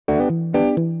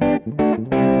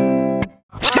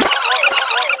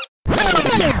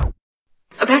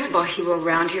hero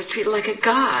around here is treated like a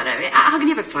god. I mean, how can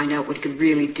you ever find out what he could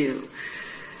really do?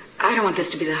 I don't want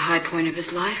this to be the high point of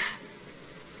his life.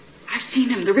 I've seen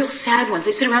them, the real sad ones.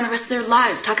 They sit around the rest of their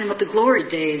lives talking about the glory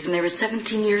days when they were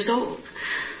 17 years old.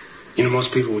 You know,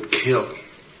 most people would kill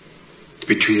to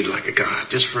be treated like a god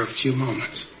just for a few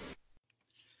moments.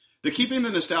 The Keeping the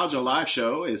Nostalgia Live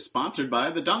show is sponsored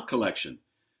by the Dunk Collection.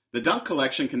 The Dunk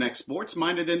Collection connects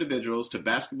sports-minded individuals to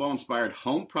basketball-inspired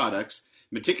home products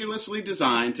meticulously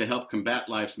designed to help combat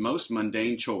life's most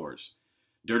mundane chores.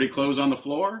 Dirty clothes on the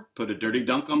floor? Put a dirty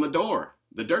dunk on the door.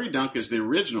 The Dirty Dunk is the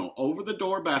original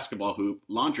over-the-door basketball hoop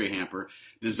laundry hamper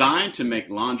designed to make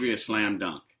laundry a slam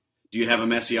dunk. Do you have a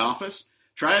messy office?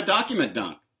 Try a Document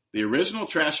Dunk, the original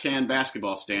trash can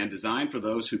basketball stand designed for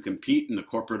those who compete in the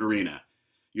corporate arena.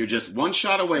 You're just one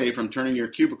shot away from turning your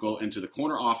cubicle into the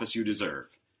corner office you deserve.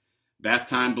 Bath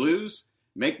time blues?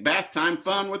 Make bath time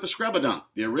fun with the Scrub-A-Dunk,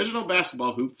 the original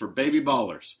basketball hoop for baby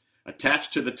ballers. Attach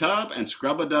to the tub and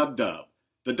scrub-a-dub-dub.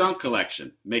 The Dunk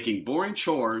Collection, making boring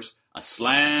chores a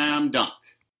slam dunk.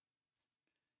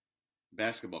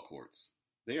 Basketball courts.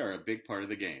 They are a big part of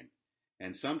the game,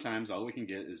 and sometimes all we can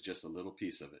get is just a little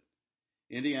piece of it.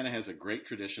 Indiana has a great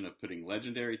tradition of putting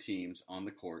legendary teams on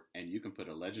the court, and you can put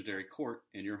a legendary court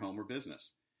in your home or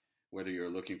business. Whether you're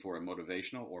looking for a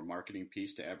motivational or marketing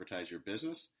piece to advertise your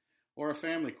business, or a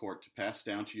family court to pass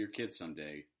down to your kids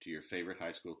someday to your favorite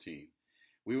high school team,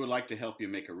 we would like to help you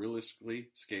make a realistically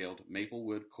scaled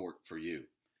Maplewood court for you.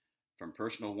 From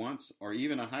personal wants or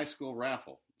even a high school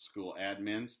raffle, school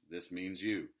admins, this means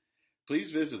you.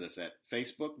 Please visit us at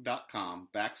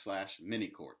facebook.com/minicourts,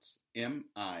 MINICOURTS,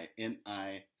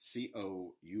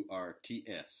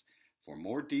 for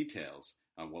more details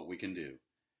on what we can do.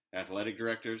 Athletic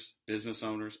directors, business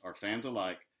owners, or fans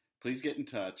alike, please get in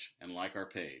touch and like our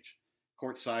page.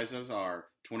 Court sizes are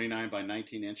 29 by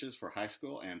 19 inches for high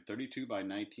school and 32 by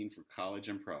 19 for college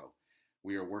and pro.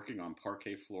 We are working on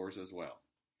parquet floors as well.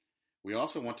 We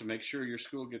also want to make sure your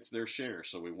school gets their share,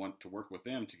 so we want to work with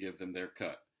them to give them their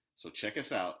cut. So check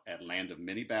us out at Land of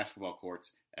Mini Basketball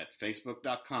Courts at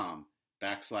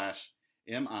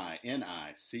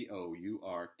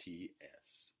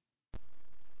facebook.com/MINICOURTS.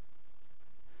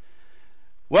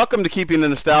 Welcome to Keeping the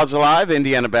Nostalgia Alive, the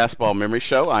Indiana Basketball Memory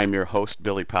Show. I'm your host,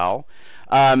 Billy Powell.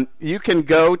 You can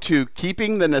go to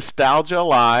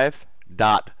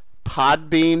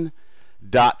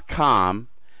keepingthenostalgiaalive.podbean.com,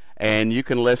 and you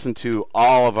can listen to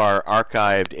all of our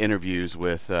archived interviews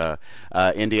with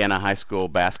Indiana high school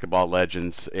basketball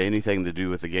legends, anything to do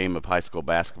with the game of high school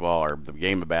basketball or the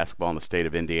game of basketball in the state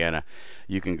of Indiana.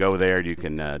 You can go there. You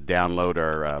can download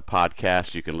our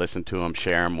podcast. You can listen to them,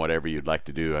 share them, whatever you'd like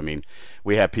to do. I mean,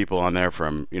 we have people on there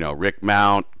from, Rick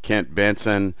Mount, Kent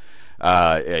Benson,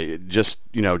 just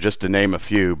to name a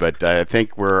few. But I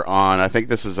think I think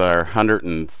this is our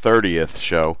 130th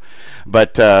show.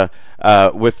 But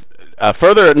with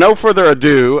no further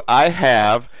ado, I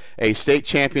have a state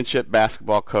championship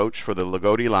basketball coach for the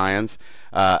Lagodi Lions.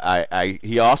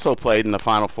 He also played in the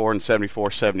Final Four in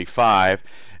 74-75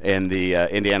 in the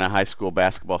Indiana High School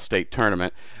Basketball State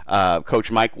Tournament.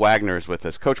 Coach Mike Wagner is with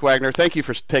us. Coach Wagner, thank you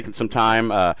for taking some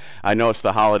time. I know it's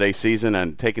the holiday season,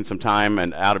 and taking some time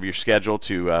and out of your schedule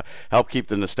to help keep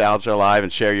the nostalgia alive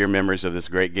and share your memories of this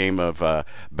great game of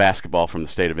basketball from the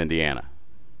state of Indiana.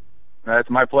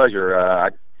 It's my pleasure. I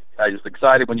was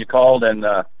excited when you called, and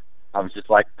I was just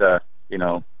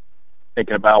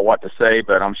thinking about what to say,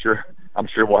 but I'm sure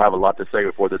we'll have a lot to say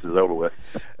before this is over with.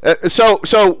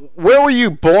 So where were you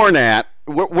born at?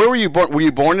 Where were you born? Were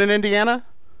you born in Indiana?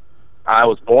 I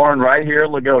was born right here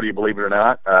in Lagodi, believe it or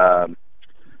not.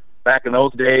 Back in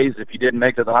those days, if you didn't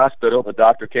make it to the hospital, the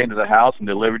doctor came to the house and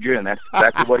delivered you, and that's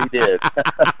exactly what he did.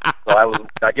 So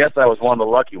I guess I was one of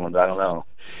the lucky ones. I don't know.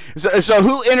 So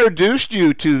who introduced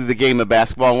you to the game of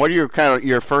basketball, and what are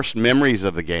your first memories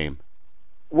of the game?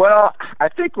 Well, I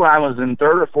think when I was in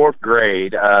third or fourth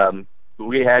grade,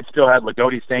 we still had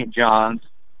Lagodi St. John's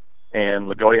and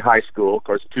Lagodi High School, of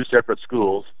course, two separate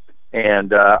schools.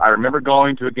 And I remember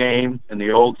going to a game in the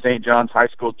old St. John's High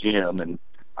School gym, and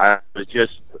I was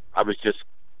just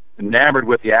enamored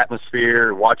with the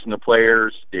atmosphere, watching the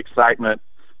players, the excitement,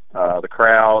 the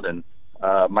crowd, and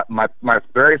my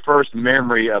very first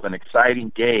memory of an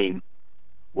exciting game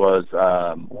was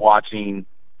watching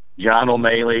John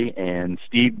O'Malley and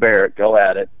Steve Barrett go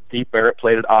at it. Steve Barrett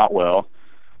played at Otwell,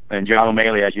 and John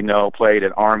O'Malley, as you know, played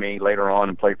at Army later on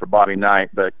and played for Bobby Knight.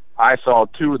 But I saw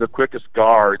two of the quickest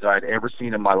guards I'd ever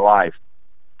seen in my life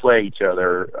play each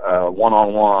other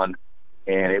one-on-one,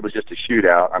 and it was just a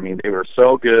shootout. I mean, they were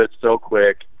so good, so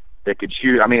quick. They could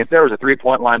shoot. I mean, if there was a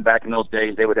three-point line back in those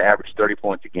days, they would average 30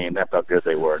 points a game. That's how good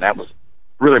they were. And that was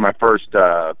really my first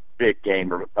big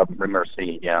game I remember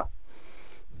seeing. Yeah.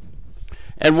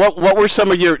 And what were some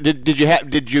of your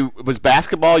was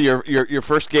basketball your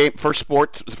first game, first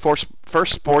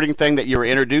sporting thing that you were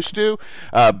introduced to,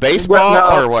 baseball,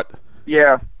 well, no, or what?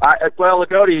 Yeah,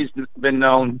 Lagodie's been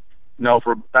known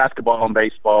for basketball and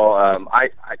baseball. I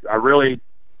really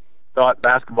thought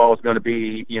basketball was going to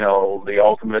be the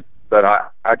ultimate, but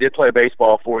I did play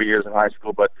baseball 4 years in high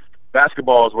school, but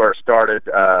basketball is where it started.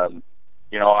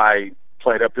 I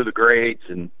played up through the grades,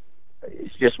 and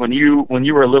it's just when you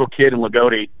were a little kid in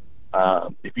Lagodie,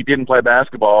 if you didn't play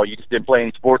basketball, you just didn't play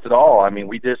any sports at all. I mean,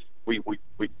 we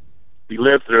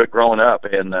lived through it growing up,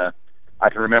 and I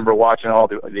can remember watching all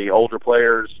the older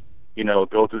players,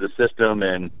 go through the system,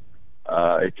 and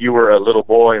if you were a little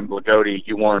boy in Lagodie,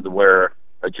 you wanted to wear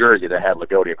a jersey that had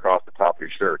Lagodie across the top of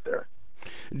your shirt there.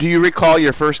 Do you recall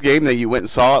your first game that you went and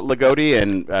saw at Lagodie,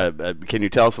 and can you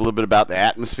tell us a little bit about the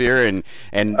atmosphere and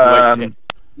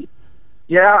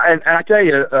Yeah, and I tell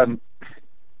you,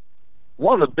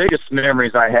 one of the biggest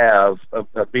memories I have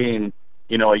of being,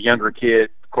 a younger kid,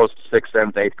 close to 6th,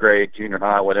 7th, 8th grade, junior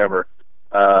high, whatever,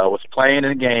 was playing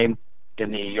in a game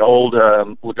in the old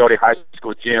Lagodie High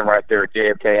School gym right there at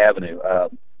JFK Avenue.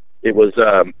 It was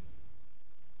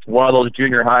one of those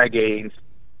junior high games.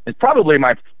 It's probably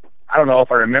I don't know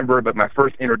if I remember, but my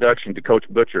first introduction to Coach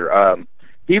Butcher.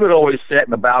 He would always sit in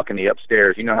the balcony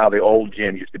upstairs. You know how the old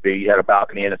gym used to be. You had a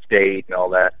balcony and a stage and all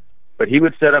that. But he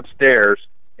would sit upstairs,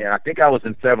 and I think I was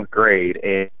in 7th grade.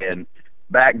 And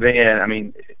back then, I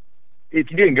mean, if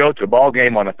you didn't go to a ball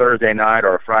game on a Thursday night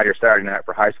or a Friday or Saturday night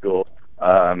for high school,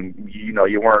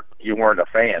 you weren't a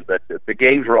fan. But the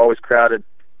games were always crowded.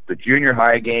 The junior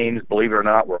high games, believe it or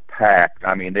not, were packed.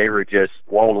 I mean, they were just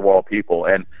wall-to-wall people.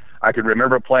 And I could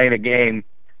remember playing a game,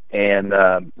 and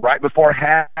right before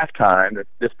halftime,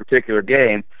 this particular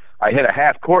game, I hit a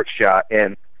half-court shot,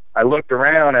 and I looked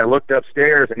around, and I looked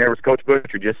upstairs, and there was Coach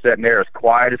Butcher just sitting there as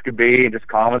quiet as could be and just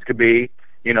calm as could be,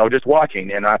 just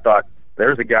watching. And I thought,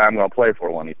 there's a guy I'm going to play for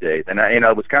one of these days. And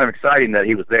it was kind of exciting that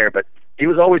he was there, but he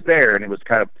was always there, and it was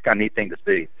kind of a neat thing to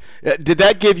see. Did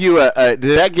that give you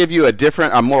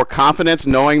a more confidence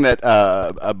knowing that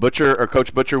a Butcher or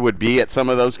Coach Butcher would be at some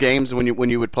of those games when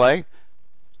you would play?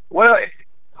 Well,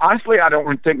 honestly, I don't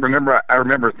remember. I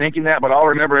remember thinking that, but all I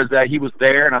remember is that he was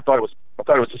there, and I thought it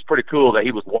was just pretty cool that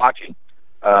he was watching.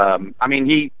 I mean,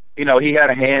 he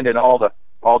had a hand in all the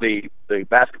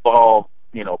basketball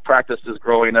practices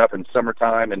growing up in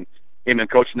summertime, and him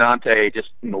and Coach Nante just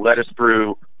led us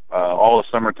through all the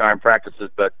summertime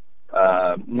practices. But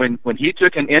when he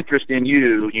took an interest in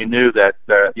you, you knew that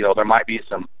there might be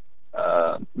some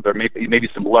maybe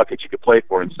some luck that you could play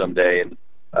for him someday. And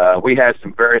we had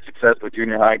some very successful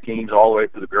junior high teams all the way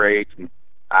through the grades, and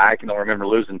I can remember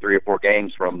losing 3 or 4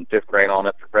 games from 5th grade on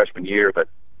up to freshman year. But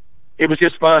it was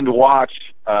just fun to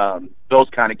watch those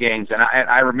kind of games. And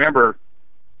I remember,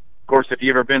 of course, if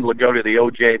you've ever been to Lagodie, the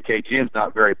old JFK gym's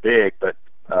not very big, but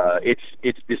it's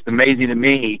just amazing to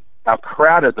me how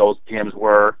crowded those gyms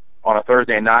were on a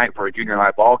Thursday night for a junior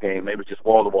high ball game. It was just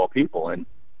wall-to-wall people, and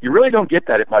you really don't get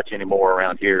that much anymore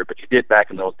around here, but you did back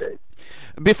in those days.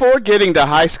 Before getting to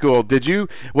high school,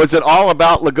 was it all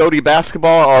about Lagodie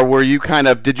basketball, or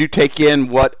did you take in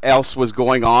what else was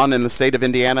going on in the state of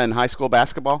Indiana in high school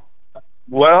basketball?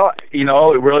 Well, it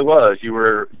really was. You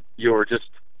were just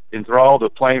enthralled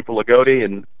with playing for Lagodie,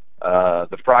 and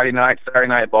the Friday night, Saturday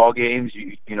night ball games,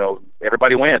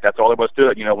 everybody went. That's all there was to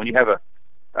it. When you have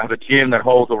a gym that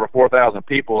holds over 4,000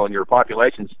 people and your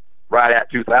population's right at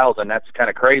 2,000, that's kind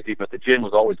of crazy, but the gym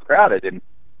was always crowded, and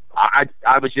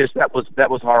I was just, that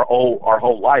was our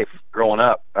whole life growing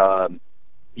up. I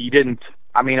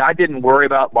didn't worry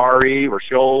about Bar Eve or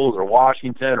Shoals or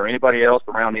Washington or anybody else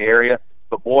around the area,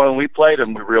 but boy, when we played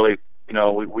them, we really,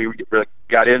 we really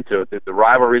got into it. The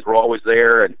rivalries were always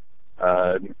there, and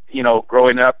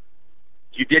growing up,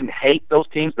 you didn't hate those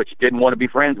teams, but you didn't want to be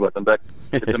friends with them. But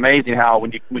it's amazing how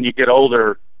when you get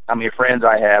older, how many friends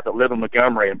I have that live in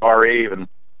Montgomery and Bar Eve, and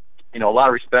a lot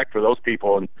of respect for those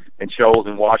people and Shoals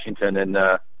in Washington, and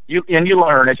you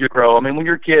learn as you grow. I mean, when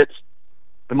you're kids,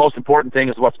 the most important thing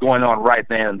is what's going on right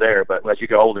then and there. But as you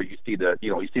get older, you see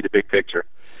the big picture.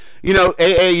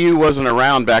 AAU wasn't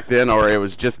around back then, or it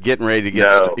was just getting ready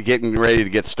to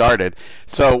get started.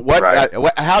 So Right.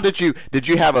 How did you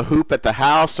have a hoop at the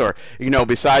house, or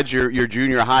besides your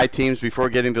junior high teams before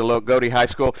getting to Lagodie High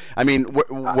School? I mean,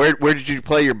 where did you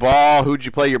play your ball? Who did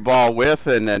you play your ball with,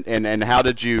 and how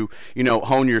did you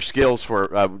hone your skills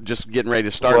for just getting ready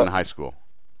to start in high school?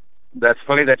 That's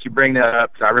funny that you bring that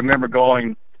up. I remember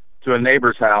going to a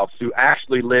neighbor's house who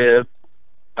actually lived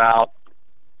about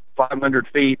 500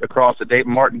 feet across the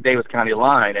Martin-Davis County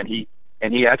line, and he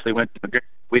actually went to,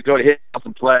 we'd go to his house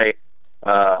and play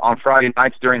on Friday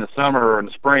nights during the summer or in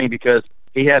the spring, because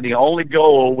he had the only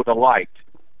goal with a light.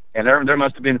 And there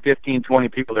must have been 15, 20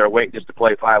 people there waiting just to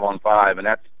play 5-on-5,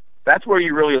 and that's where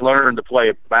you really learn to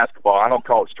play basketball. I don't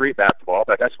call it street basketball,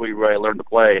 but that's where you really learn to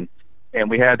play. And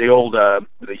we had the old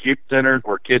the youth centers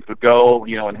where kids would go,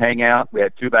 and hang out. We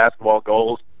had 2 basketball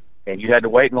goals, and you had to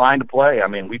wait in line to play. I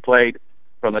mean, we played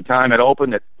from the time it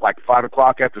opened at like 5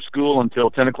 o'clock after school until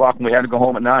 10 o'clock when we had to go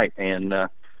home at night. And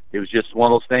it was just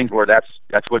one of those things where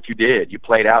that's what you did. You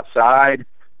played outside,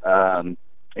 and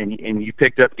you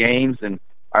picked up games. And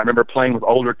I remember playing with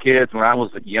older kids when I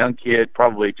was a young kid,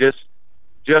 probably just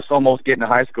almost getting to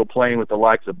high school, playing with the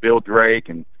likes of Bill Drake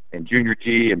and Junior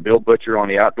G and Bill Butcher on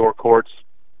the outdoor courts.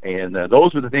 And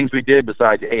those were the things we did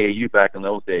besides AAU back in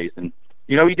those days. And,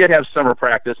 you did have summer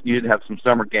practice, you did have some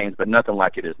summer games, but nothing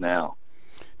like it is now.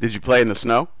 Did you play in the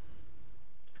snow?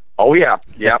 Oh, yeah.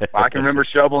 Yeah, I can remember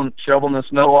shoveling the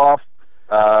snow off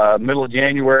middle of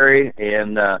January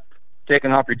and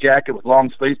taking off your jacket with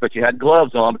long sleeves, but you had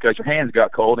gloves on because your hands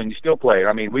got cold, and you still played.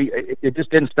 I mean, it just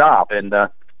didn't stop. And,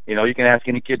 you can ask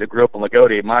any kid that grew up in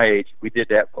Lagodi at my age, we did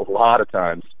that a lot of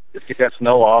times. Just get that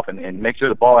snow off and make sure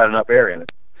the ball had enough air in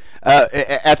it.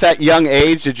 At that young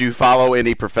age, did you follow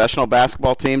any professional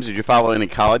basketball teams? Did you follow any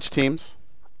college teams?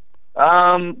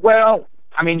 Well,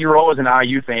 I mean, you were always an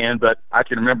IU fan, but I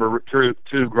can remember,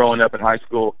 too, growing up in high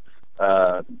school,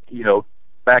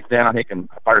 back then, I think,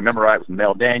 if I remember right, it was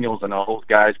Mel Daniels and all those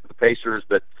guys for the Pacers,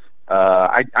 but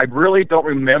I really don't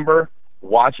remember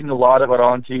watching a lot of it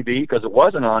on TV because it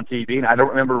wasn't on TV, and I don't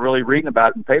remember really reading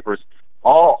about it in papers.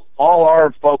 All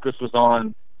our focus was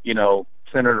on,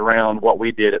 centered around what we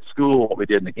did at school, what we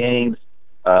did in the games.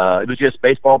 It was just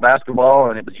baseball, basketball,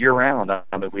 and it was year-round.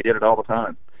 I mean, we did it all the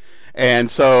time.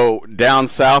 And so down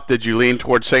south, did you lean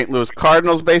towards St. Louis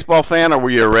Cardinals baseball fan, or were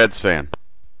you a Reds fan?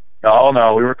 Oh,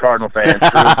 no, we were Cardinal fans,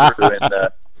 true. And,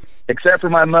 except for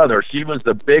my mother. She was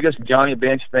the biggest Johnny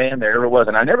Bench fan there ever was,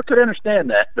 and I never could understand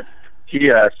that. But she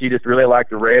just really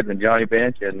liked the Reds and Johnny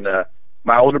Bench, and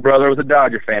my older brother was a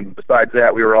Dodger fan. But besides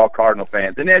that, we were all Cardinal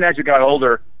fans. And then as you got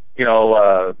older,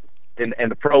 and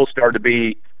the pros started to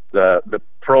be, the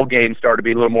pro games started to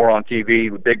be a little more on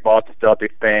TV with big Boston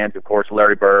Celtics fans, of course,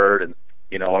 Larry Bird and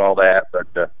and all that.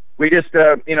 But we just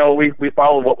we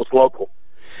followed what was local.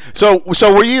 So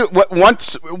were you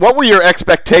what were your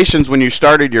expectations when you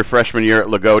started your freshman year at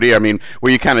Lagodi? I mean, were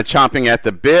you kind of chomping at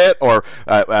the bit or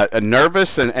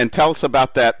nervous? And tell us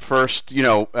about that first,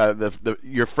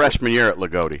 your freshman year at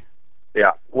Lagodi.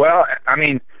 Yeah. Well, I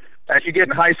mean, as you get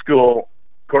in high school,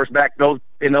 of course,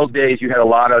 in those days, you had a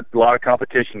lot of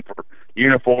competition for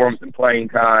uniforms and playing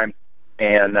time.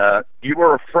 And you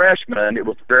were a freshman. It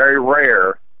was very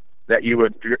rare that you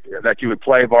would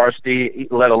play varsity,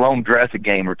 let alone dress a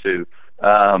game or two.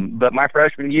 But my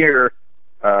freshman year,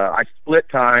 I split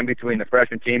time between the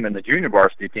freshman team and the junior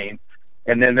varsity team.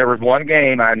 And then there was one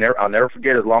game I'll never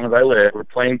forget as long as I live. We're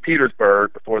playing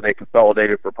Petersburg before they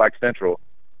consolidated for Pike Central.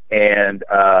 And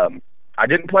I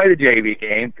didn't play the JV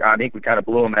game. I think we kind of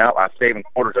blew them out. I was saving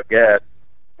quarters, I guess.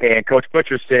 And Coach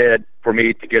Butcher said for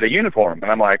me to get a uniform.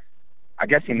 And I'm like, I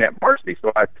guess he meant varsity.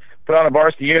 So I put on a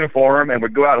varsity uniform and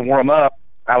would go out and warm up.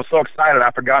 I was so excited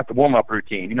I forgot the warm-up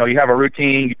routine. You have a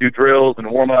routine, you do drills and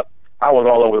warm up. I was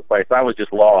all over the place. I was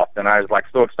just lost, and I was like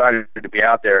so excited to be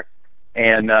out there.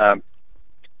 And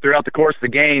throughout the course of the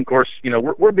game, of course,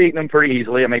 we're beating them pretty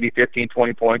easily, maybe 15,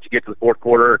 20 points. You get to the fourth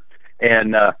quarter,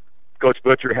 and Coach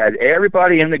Butcher had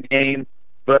everybody in the game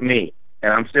but me.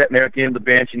 And I'm sitting there at the end of the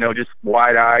bench, just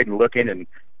wide-eyed and looking and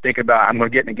thinking about I'm going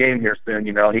to get in the game here soon.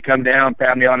 He come down,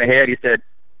 pat me on the head. He said,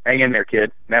 "Hang in there,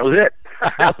 kid." And that was it.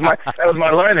 that was my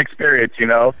learning experience,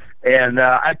 And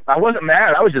I wasn't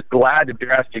mad. I was just glad to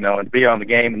dress, and to be on the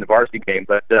game in the varsity game.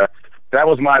 But that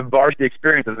was my varsity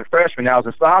experience as a freshman. Now as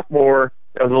a sophomore,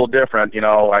 that was a little different.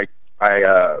 I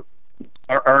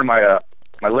earned my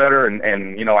letter,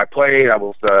 and I played. I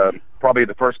was probably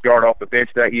the first guard off the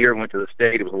bench that year. Went to the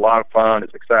state. It was a lot of fun.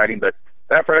 It's exciting, but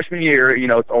that freshman year,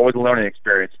 it's always a learning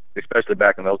experience, especially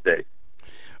back in those days.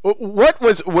 What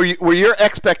were your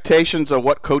expectations of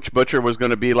what Coach Butcher was going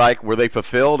to be like? Were they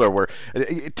fulfilled, or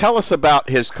tell us about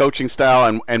his coaching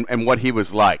style and what he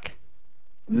was like?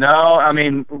 No, I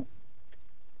mean,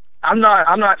 I'm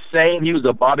not saying he was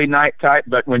a Bobby Knight type,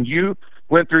 but when you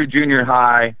went through junior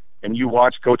high and you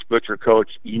watched Coach Butcher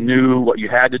coach, you knew what you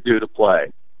had to do to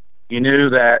play. You knew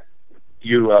that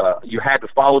you had to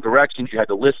follow directions, you had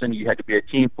to listen, you had to be a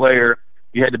team player,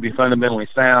 you had to be fundamentally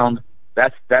sound.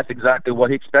 That's exactly what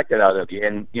he expected out of you.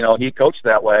 And, he coached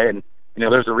that way. And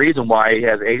there's a reason why he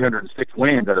has 806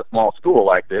 wins at a small school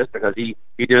like this, because he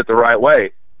did it the right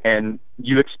way. And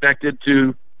you're expected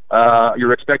to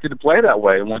play that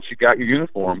way once you got your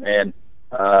uniform. And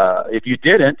if you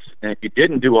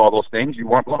didn't do all those things, you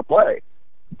weren't going to play.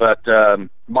 But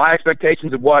my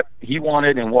expectations of what he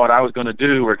wanted and what I was going to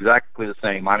do were exactly the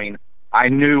same. I mean, I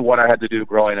knew what I had to do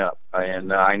growing up,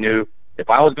 and I knew if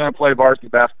I was going to play varsity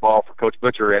basketball for Coach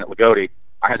Butcher and at Lagodi,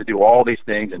 I had to do all these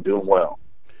things and do them well.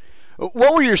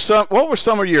 What were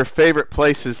some of your favorite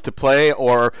places to play,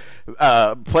 or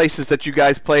places that you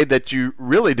guys played that you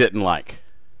really didn't like?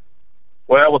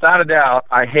 Well, without a doubt,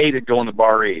 I hated going to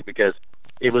Bar E because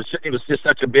it was just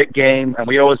such a big game, and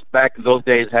we always back in those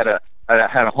days had a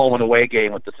home and away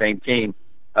game with the same team.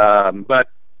 But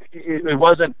it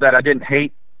wasn't that I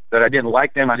didn't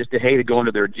like them. I just hated going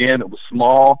to their gym. It was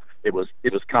small. It was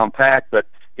compact, but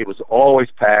it was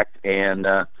always packed. And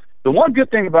the one good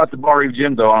thing about the Bar E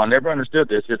gym, though, and I never understood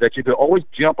this, is that you could always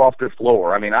jump off the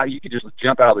floor. I mean, you could just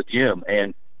jump out of the gym.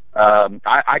 And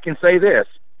I can say this,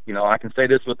 I can say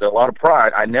this with a lot of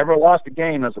pride. I never lost a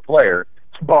game as a player,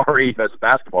 Bar E as a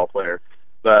basketball player.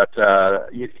 But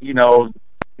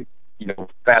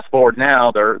fast forward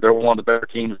now, they're one of the better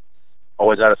teams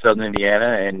always out of Southern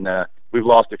Indiana, and we've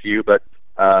lost a few. But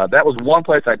that was one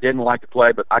place I didn't like to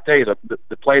play. But I tell you,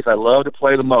 the place I loved to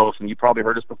play the most, and you probably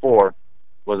heard this before,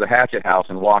 was the Hatchet House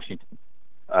in Washington.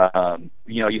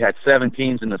 You had 7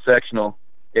 teams in the sectional.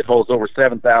 It holds over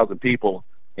 7,000 people,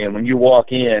 and when you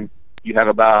walk in, you have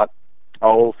about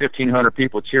 1,500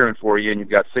 people cheering for you, and you've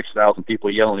got 6,000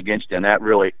 people yelling against you. And that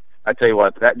really, I tell you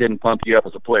what, that didn't pump you up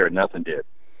as a player. Nothing did.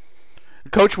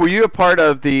 Coach, were you a part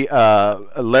of the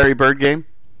Larry Bird game?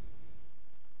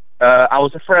 I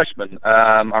was a freshman.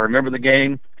 I remember the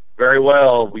game very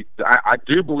well. I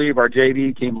do believe our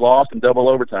JV team lost in double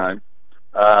overtime,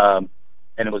 and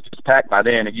it was just packed by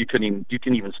then. And you couldn't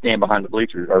even stand behind the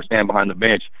bleachers or stand behind the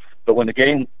bench. But when the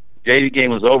JV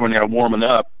game was over and they were warming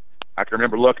up, I can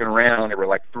remember looking around. There were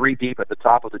like 3 deep at the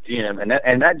top of the gym, and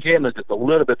that gym is just a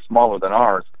little bit smaller than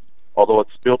ours, although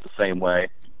it's built the same way.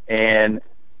 And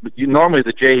normally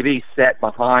the JV sat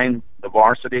behind the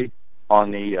varsity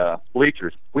on the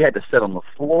bleachers. We had to sit on the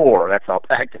floor. That's how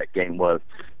packed that game was.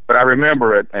 But I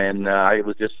remember it, and it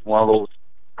was just one of those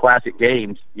classic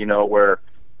games, where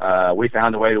we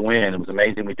found a way to win. It was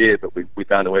amazing we did, but we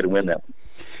found a way to win that one.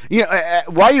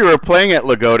 While you were playing at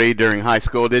Lagodi during high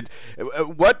school,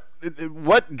 what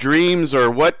dreams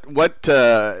or what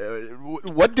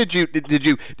did you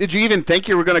even think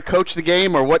you were going to coach the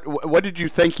game, or what did you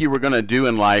think you were going to do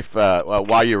in life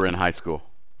while you were in high school?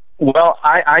 Well,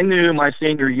 I knew my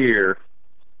senior year,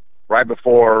 right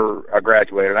before I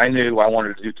graduated, I knew I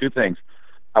wanted to do 2 things.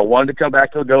 I wanted to come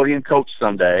back to Lagodi and coach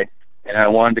someday, and I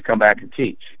wanted to come back and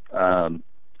teach.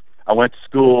 I went to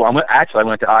school. I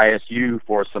went to ISU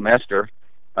for a semester,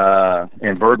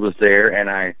 and Bird was there, and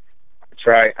I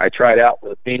tried out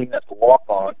with a team that's a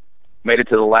walk-on, made it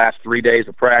to the last 3 days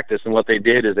of practice, and what they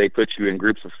did is they put you in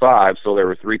groups of 5, so there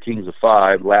were 3 teams of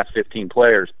 5, last 15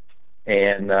 players,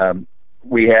 and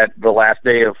we had the last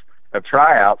day of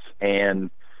tryouts,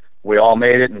 and we all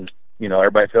made it, and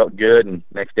everybody felt good, and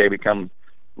next day we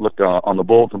looked on the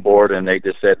bulletin board, and they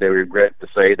just said they regret to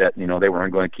say that they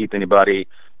weren't going to keep anybody,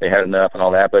 they had enough and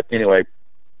all that. But anyway,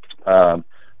 I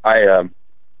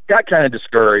got kind of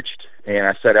discouraged, and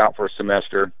I set out for a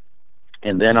semester,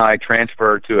 and then I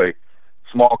transferred to a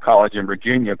small college in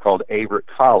Virginia called Averett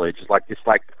College. It's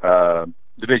like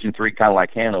Division III, kind of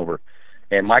like Hanover.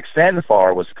 And Mike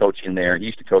Sandefar was coaching there. He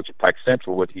used to coach at Pike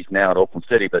Central, which he's now at Oakland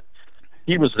City. But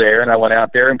he was there, and I went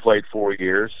out there and played 4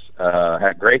 years. Had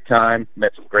a great time,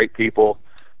 met some great people.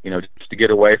 Just to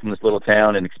get away from this little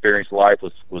town and experience life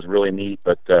was really neat.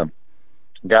 But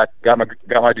got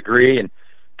my degree and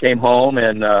came home,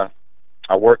 and I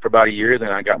worked for about a year.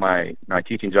 Then I got my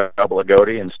teaching job at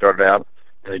Lagodi and started out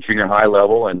at the junior high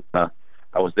level, and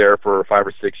I was there for 5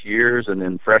 or 6 years, and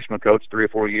then freshman coach 3 or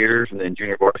 4 years, and then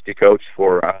junior varsity coach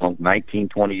for 19,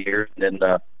 20 years. And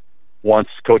then once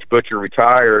Coach Butcher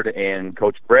retired and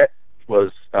Coach Brett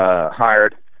was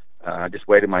hired, I just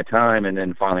waited my time, and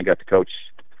then finally got to coach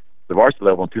the varsity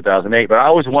level in 2008. But I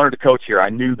always wanted to coach here. I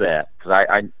knew that because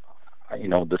I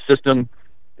the system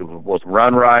was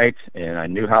run right, and I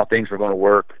knew how things were going to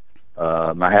work.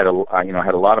 I had a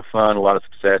lot of fun, a lot of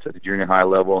success at the junior high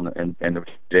level and the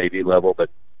JV level, but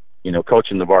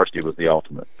coaching the varsity was the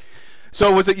ultimate.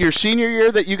 So was it your senior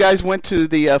year that you guys went to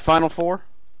the Final Four?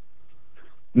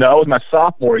 No, it was my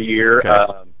sophomore year,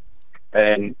 Okay.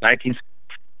 And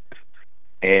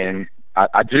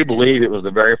I do believe it was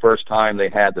the very first time they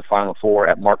had the Final Four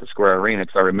at Market Square Arena,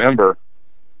 because I remember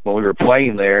when we were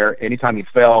playing there, anytime you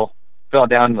fell fell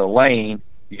down in the lane,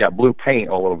 you got blue paint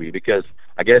all over you because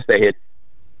I guess they had,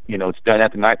 it's done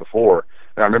that the night before.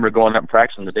 And I remember going up and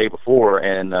practicing the day before,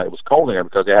 and it was cold in there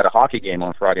because they had a hockey game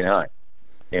on Friday night.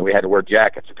 And we had to wear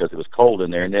jackets because it was cold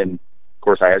in there. And then, of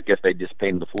course, I guess they just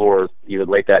painted the floor either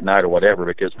late that night or whatever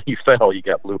because when you fell, you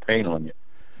got blue paint on you.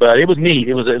 But it was neat.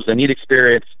 It was a neat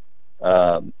experience.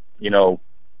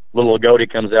 Little Lagodi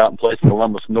comes out and plays for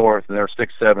Columbus North, and they're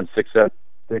 6'7",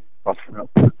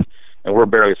 6'7", and we're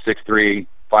barely 6'3",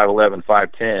 5'11",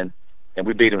 5'10", and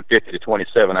we beat them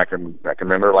 50-27. I can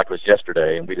remember like it was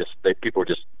yesterday, and people were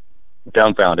just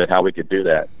dumbfounded how we could do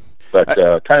that. But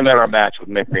kind of met our match with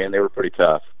Mickey, and they were pretty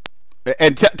tough.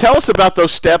 And tell us about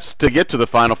those steps to get to the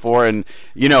Final Four, and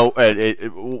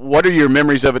what are your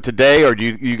memories of it today, or do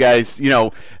you guys,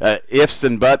 ifs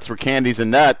and buts were candies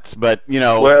and nuts, but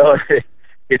Well,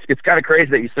 it's kind of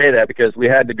crazy that you say that because we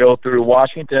had to go through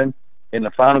Washington in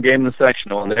the final game of the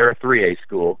sectional, and they're a 3A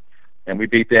school, and we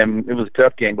beat them. It was a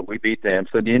tough game, but we beat them.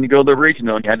 So then you go to the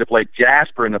regional, and you had to play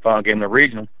Jasper in the final game of the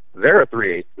regional. They're a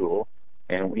 3A school,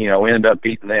 and we ended up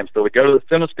beating them. So we go to the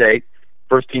Sema State.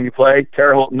 First team you play,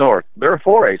 Terre Haute North. They're a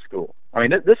 4A school. I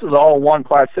mean, this is all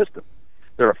one-class system.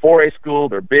 They're a 4A school.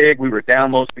 They're big. We were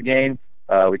down most of the game.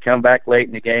 We come back late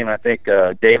in the game. I think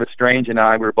David Strange and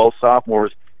I, we were both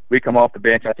sophomores. We come off the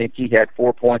bench. I think he had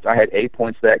 4 points. I had 8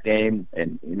 points that game,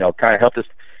 and kind of helped us,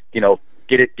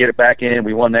 get it back in.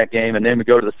 We won that game, and then we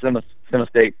go to the Sema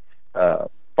State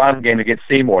final game against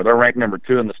Seymour. They're ranked number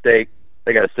 2 in the state.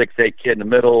 They got a 6'8" kid in the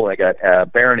middle. They got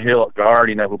Barron Hill at guard.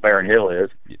 You know who Barron Hill is,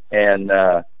 and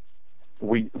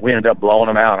we ended up blowing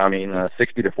them out. I mean,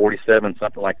 60-47,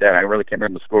 something like that. I really can't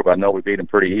remember the score, but I know we beat them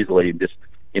pretty easily. Just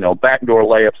backdoor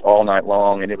layups all night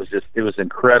long, and it was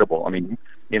incredible. I mean,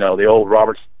 the old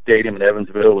Roberts Stadium in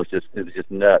Evansville was just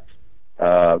nuts.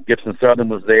 Gibson Southern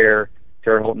was there,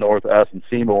 Terre Haute North, us, and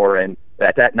Seymour. And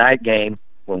at that night game,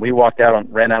 when we ran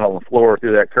out on the floor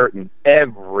through that curtain,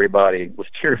 everybody was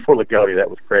cheering for Lagodi. That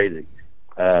was crazy.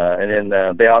 And then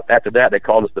after that, they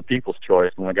called us the People's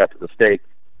Choice when we got to the state.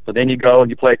 So then you go and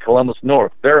you play Columbus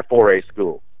North. They're a 4A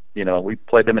school. We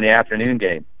played them in the afternoon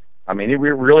game. I mean, it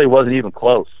really wasn't even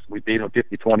close. We beat them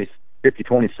 50-27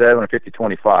 or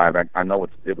 50-25. I know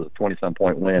it was a 20-some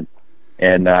point win.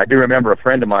 And I do remember a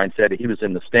friend of mine said he was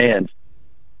in the stands,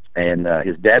 and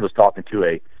his dad was talking to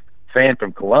a fan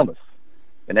from Columbus.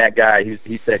 And that guy,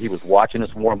 he said he was watching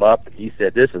us warm up. And he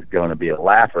said, this is going to be a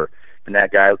laugher. And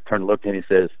that guy turned and looked at him and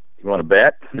he says, you want to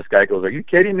bet? And this guy goes, are you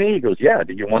kidding me? He goes, yeah,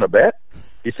 do you want to bet?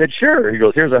 He said, sure. He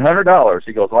goes, here's $100.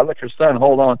 He goes, well, I'll let your son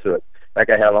hold on to it. That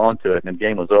guy held on to it, and the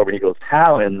game was over. And he goes,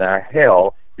 how in the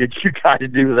hell did you guys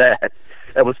do that?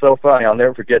 That was so funny. I'll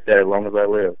never forget that as long as I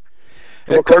live.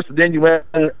 Well, of course, then you win.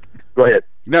 Go ahead.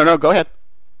 No, go ahead.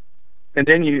 And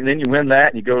then you win that,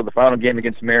 and you go to the final game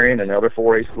against Marion, another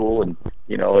 4A school, and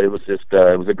it was just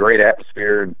it was a great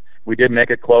atmosphere. And we did make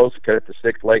it close, cut it to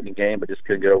 6 late in the game, but just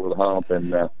couldn't get over the hump.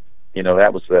 And that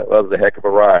was a heck of a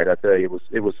ride. I tell you,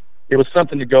 it was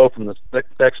something to go from the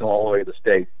sectional all the way to the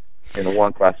state in a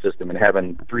one-class system and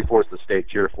having 3/4 of the state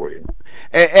cheer for you.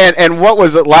 And what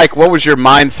was it like? What was your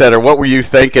mindset, or what were you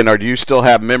thinking, or do you still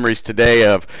have memories today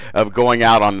of going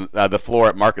out on the floor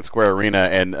at Market Square Arena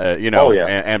and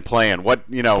and playing? What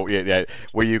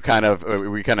were you kind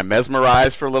of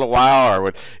mesmerized for a little while,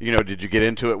 or did you get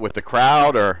into it with the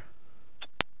crowd, or?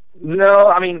 No,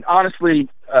 I mean honestly,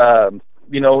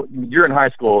 you're in high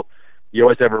school. You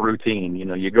always have a routine.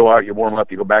 You go out, you warm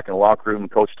up, you go back in the locker room,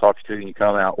 and coach talks to you, and you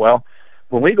come out. Well,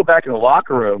 when we go back in the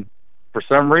locker room, for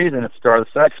some reason at the start of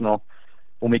the sectional,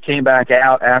 when we came back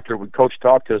out after coach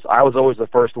talked to us, I was always the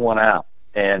first one out.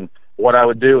 And what I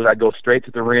would do is I'd go straight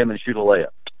to the rim and shoot a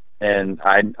layup. And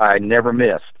I never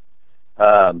missed.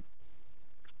 At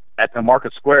the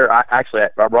Market Square, actually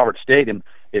at Robert Stadium,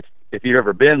 if you've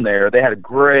ever been there, they had a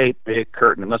great big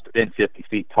curtain. It must have been 50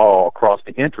 feet tall across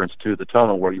the entrance to the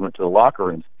tunnel where you went to the locker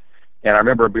rooms. And I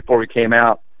remember before we came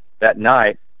out that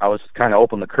night, I was kind of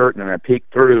opened the curtain and I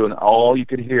peeked through, and all you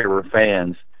could hear were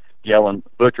fans yelling,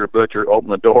 "Butcher, Butcher, open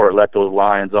the door, let those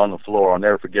Lions on the floor." I'll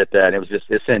never forget that.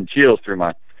 It sent chills through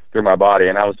my body,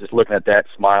 and I was just looking at that,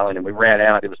 smiling, and we ran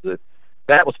out.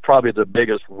 That was probably the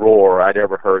biggest roar I'd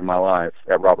ever heard in my life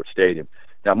at Robert Stadium.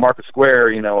 Now, Market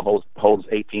Square, holds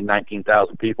 18,000,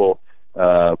 19,000 people.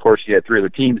 Of course, you had 3 other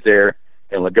teams there,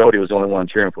 and Lagodi was the only one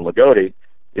cheering for Lagodi.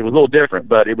 It was a little different,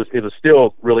 but it was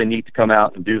still really neat to come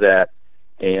out and do that.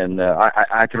 And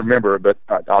I can remember, but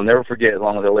I'll never forget, as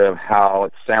long as I live, how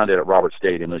it sounded at Robert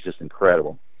Stadium. It was just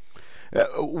incredible.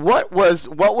 What was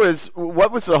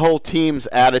the whole team's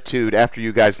attitude after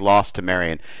you guys lost to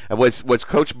Marion? Was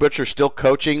Coach Butcher still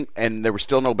coaching, and there was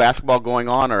still no basketball going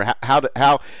on, or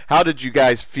how did you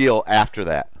guys feel after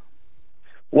that?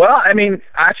 Well, I mean,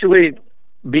 actually,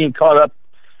 being caught up,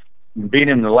 being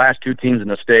in the last two teams in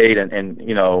the state, and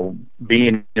you know,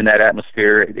 being in that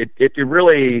atmosphere, it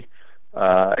really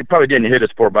it probably didn't hit us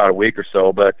for about a week or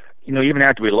so, but you know, even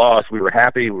after we lost, we were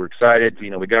happy, we were excited. You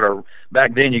know, we got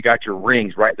back then you got your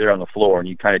rings right there on the floor, and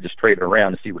you kind of just traded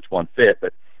around to see which one fit.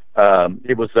 But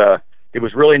it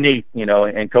was really neat, you know.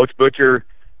 And Coach Butcher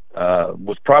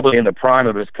was probably in the prime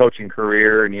of his coaching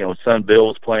career, and you know, his son Bill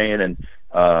was playing, and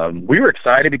we were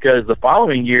excited because the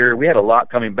following year we had a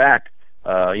lot coming back.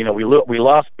 You know, we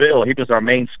lost Bill; he was our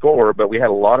main scorer, but we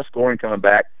had a lot of scoring coming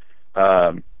back.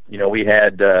 You know, we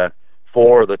had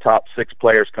 4 of the top 6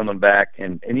 players coming back,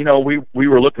 and you know, we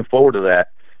were looking forward to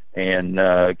that. And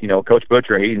you know, Coach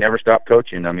Butcher, he never stopped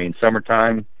coaching. I mean,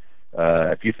 summertime,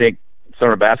 if you think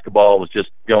summer basketball was just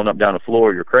going up down the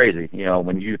floor, you're crazy. You know,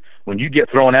 when you get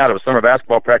thrown out of a summer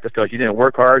basketball practice because you didn't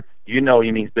work hard, you know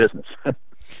he means business.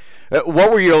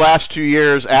 What were your last 2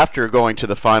 years after going to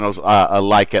the finals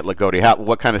like at Lagodi?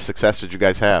 What kind of success did you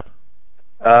guys have?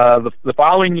 The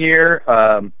following year,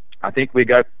 I think we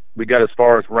got as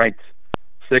far as ranked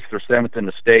 6th or 7th in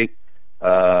the state.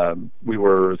 We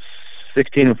were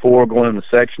 16-4 going in the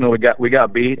sectional. We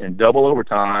got beat in double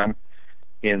overtime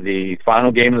in the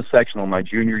final game of the sectional my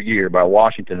junior year by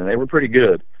Washington, and they were pretty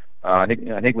good. I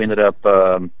think we ended up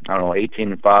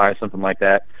 18-5, something like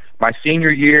that. My senior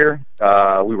year,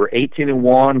 we were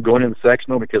 18-1 going in the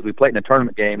sectional because we played in a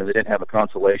tournament game and they didn't have a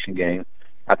consolation game.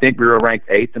 I think we were ranked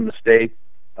 8th in the state.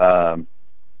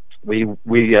 We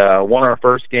won our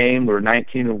first game. We were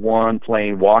 19-1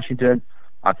 playing Washington.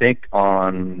 I think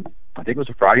it was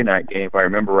a Friday night game if I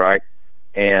remember right.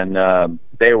 And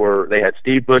they had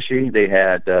Steve Bushy. They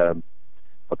had a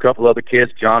couple other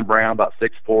kids. John Brown about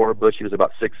 6'4". Bushy was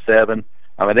about 6'7".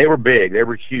 I mean, they were big. They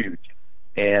were huge.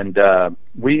 And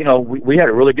we had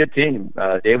a really good team.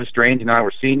 David Strange and I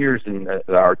were seniors, and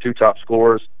our 2 top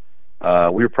scorers. We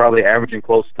were probably averaging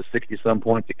close to 60-some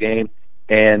points a game.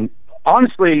 And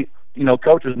honestly, you know,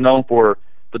 Coach was known for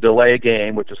the delay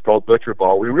game, which is called butcher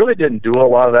ball. We really didn't do a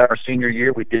lot of that our senior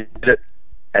year. We did it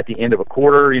at the end of a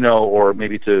quarter, you know, or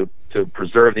maybe to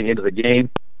preserve the end of the game.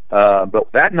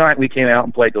 But that night we came out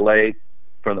and played delay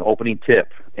from the opening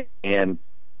tip. And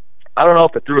I don't know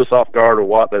if it threw us off guard or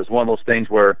what, but it's one of those things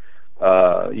where,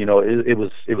 you know, it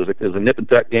was a nip and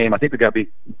tuck game. I think we got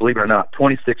beat, believe it or not,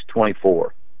 26-24.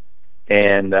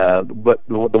 And but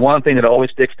the one thing that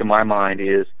always sticks to my mind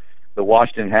is the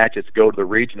Washington Hatchets go to the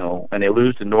regional and they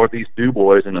lose to Northeast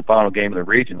DuBois in the final game of the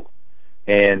regional.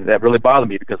 And that really bothered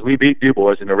me because we beat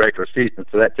DuBois in the regular season,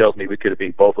 so that tells me we could have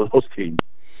beat both of those teams.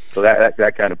 So that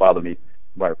kind of bothered me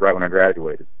right when I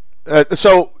graduated.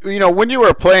 So, you know, when you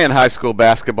were playing high school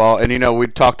basketball, and, you know, we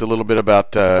talked a little bit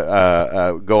about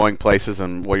going places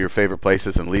and what your favorite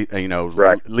places and,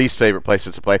 least favorite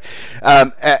places to play.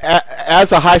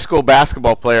 As a high school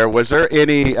basketball player, was there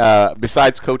any,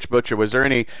 besides Coach Butcher, was there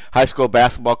any high school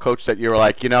basketball coach that you were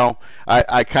like, you know,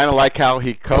 I kind of like how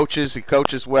he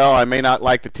coaches well. I may not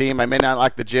like the team. I may not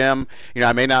like the gym. You know,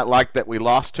 I may not like that we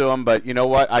lost to him, but you know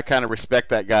what? I kind of respect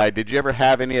that guy. Did you ever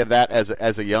have any of that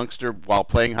as a youngster while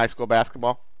playing high school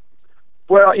basketball?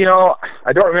 Well, you know,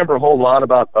 I don't remember a whole lot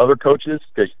about other coaches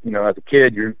because, you know, as a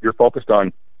kid, you're focused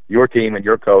on your team and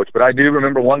your coach. But I do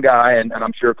remember one guy, and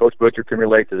I'm sure Coach Butcher can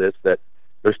relate to this, that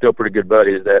they're still pretty good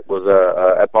buddies, that was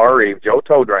at Bar Eve. Joe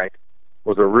Todrank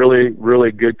was a really,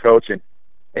 really good coach. And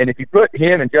if you put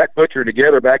him and Jack Butcher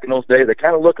together back in those days, they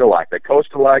kind of look alike. They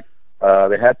coached alike.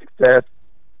 They had success.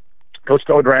 Coach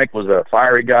Todrank was a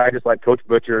fiery guy, just like Coach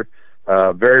Butcher.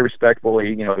 Very respectable.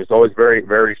 He was always very,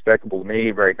 very respectable to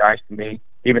me, very nice to me.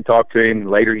 Even talked to him in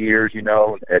later years, you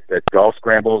know, at golf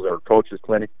scrambles or coaches'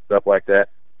 clinics, stuff like that.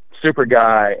 Super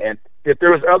guy. And if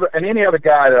there was any other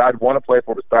guy that I'd want to play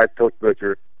for besides Coach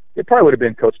Butcher, it probably would have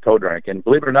been Coach Todrank. And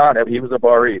believe it or not, he was a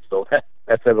Bar Eve, so that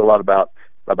says a lot about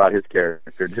his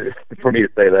character for me to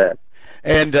say that.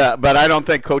 And but I don't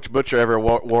think Coach Butcher ever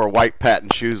wore white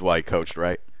patent shoes while he coached,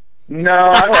 right? No,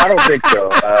 I don't think so.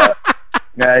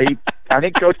 No, I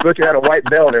think Coach Butcher had a white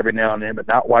belt every now and then, but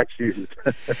not white shoes.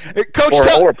 Coach,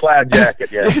 or a plaid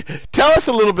jacket, yeah. Tell us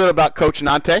a little bit about Coach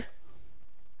Nante.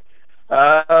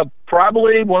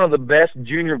 Probably one of the best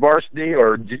junior varsity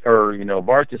or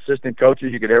varsity assistant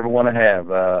coaches you could ever want to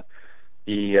have.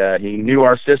 He knew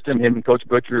our system. Him and Coach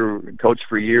Butcher coached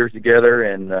for years together,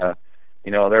 and there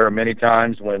were many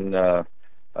times when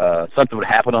something would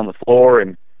happen on the floor,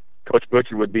 and Coach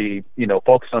Butcher would be,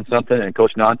 focused on something, and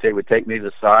Coach Nante would take me to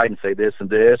the side and say this and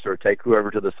this, or take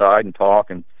whoever to the side and talk,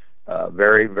 and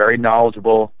very, very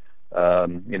knowledgeable, a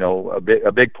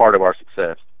big part of our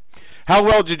success. How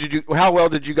well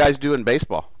did you guys do in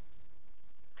baseball?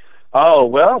 Oh,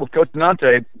 well, with Coach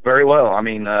Nante, very well. I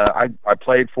mean, I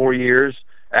played 4 years,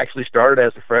 actually started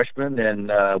as a freshman,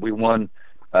 and we won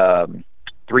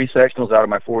 3 sectionals out of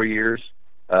my 4 years.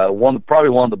 Probably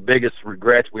one of the biggest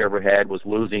regrets we ever had was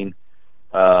losing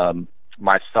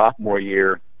my sophomore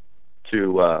year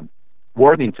to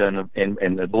Worthington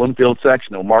in the Bloomfield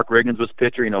sectional. Mark Riggins was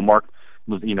pitcher. Mark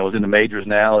was in the majors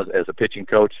now as a pitching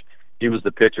coach. He was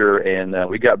the pitcher, and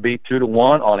we got beat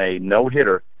 2-1 on a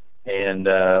no-hitter, and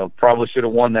probably should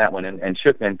have won that one, and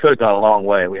could have gone a long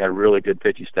way. We had a really good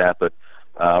pitching staff, but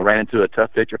ran into a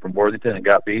tough pitcher from Worthington and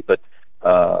got beat, but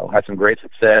had some great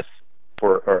success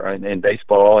in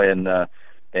baseball, and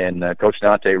Coach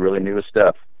Nante really knew his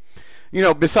stuff.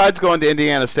 Besides going to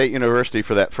Indiana State University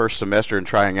for that first semester and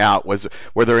trying out,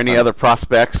 were there any other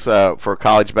prospects for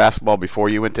college basketball before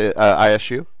you went to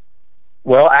ISU?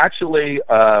 Well, actually,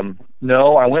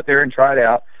 no. I went there and tried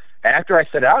out. After I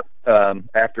set out,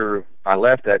 after I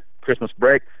left at Christmas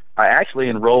break, I actually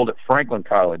enrolled at Franklin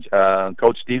College.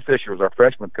 Coach Steve Fisher was our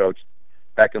freshman coach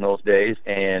back in those days,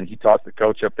 and he talked to the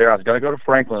coach up there. I was going to go to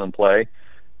Franklin and play,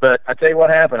 but I tell you what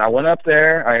happened. I went up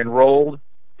there, I enrolled,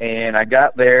 and I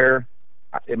got there.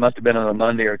 It must have been on a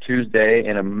Monday or Tuesday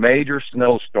in a major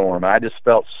snowstorm. I just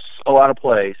felt so out of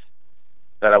place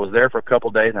that I was there for a couple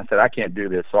of days, and I said, I can't do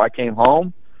this. So I came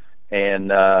home,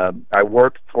 and I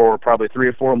worked for probably 3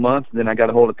 or 4 months. And then I got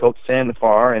a hold of Coach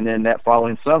Sandefar, and then that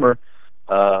following summer,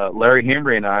 Larry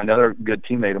Hembry and I, another good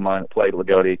teammate of mine that played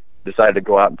Lagodi, decided to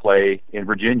go out and play in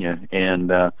Virginia.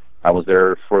 And I was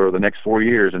there for the next 4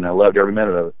 years, and I loved every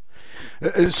minute of it.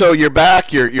 So you're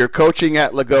back. You're coaching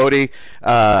at Lagodi.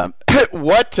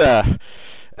 What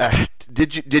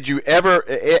did you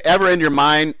ever in your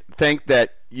mind think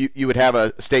that you would have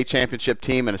a state championship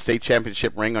team and a state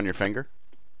championship ring on your finger?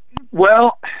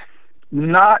 Well,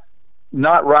 not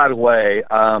right away.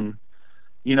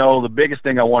 The biggest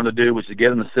thing I wanted to do was to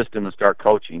get in the system and start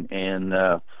coaching.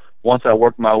 And once I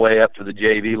worked my way up to the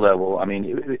JV level, I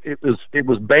mean, it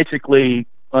was basically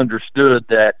understood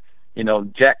that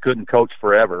Jack couldn't coach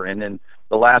forever. And then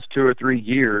the last 2 or 3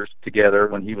 years together,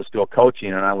 when he was still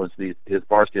coaching and I was his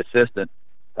varsity assistant,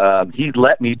 he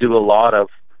let me do a lot of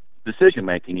decision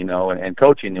making, and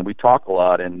coaching, and we talk a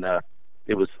lot. And I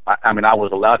was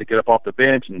allowed to get up off the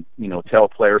bench and tell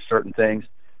players certain things.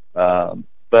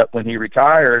 But when he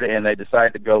retired and they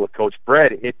decided to go with Coach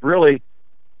Brett, it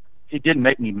didn't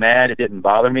make me mad. It didn't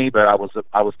bother me, but I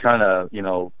was kind of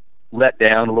let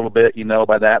down a little bit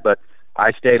by that. But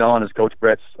I stayed on as Coach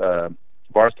Brett's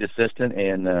varsity assistant,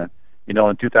 and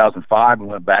in 2005 we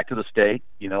went back to the state,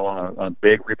 on a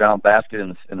big rebound basket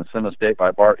in the Seminole State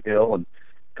by Bart Hill, and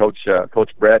Coach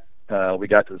Brett, we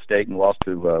got to the state and lost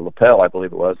to Lapel, I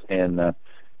believe it was, and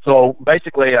so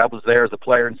basically I was there as a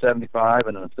player in 75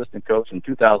 and an assistant coach in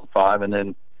 2005, and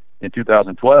then in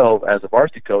 2012 as a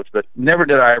varsity coach. But never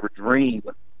did I ever dream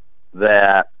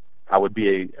that I would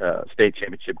be a state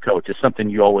championship coach. It's something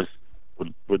you always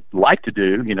would like to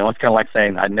do. It's kind of like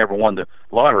saying I never won the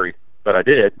lottery, but I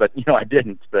did. But I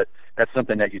didn't. But that's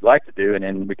something that you'd like to do. And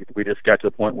then we just got to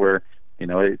the point where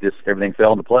everything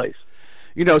fell into place.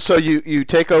 So you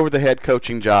take over the head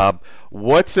coaching job.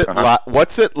 What's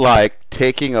it like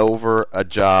taking over a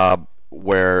job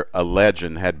where a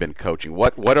legend had been coaching?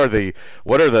 What are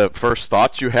the first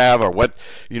thoughts you have, or what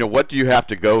do you have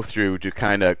to go through to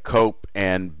kind of cope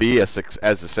and be as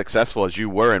successful as you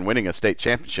were in winning a state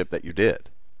championship that you did?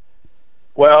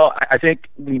 Well, I think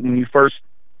when you first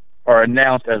are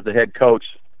announced as the head coach,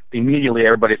 immediately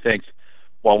everybody thinks,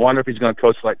 well, I wonder if he's going to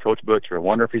coach like Coach Butcher. I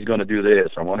wonder if he's going to do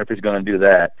this. I wonder if he's going to do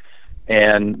that.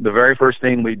 And the very first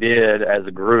thing we did as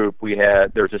a group,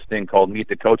 there's this thing called Meet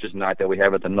the Coaches Night that we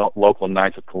have at the local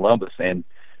Knights of Columbus, and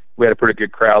we had a pretty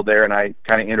good crowd there. And I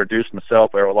kind of introduced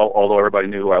myself, although everybody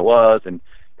knew who I was, and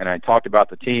I talked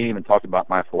about the team and talked about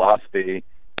my philosophy.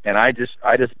 And I just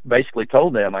basically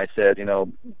told them, I said,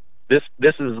 this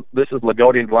is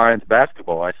Lagodi Lions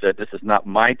basketball. I said, this is not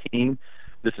my team.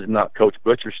 This is not Coach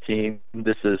Butcher's team.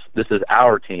 This is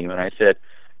our team. And I said,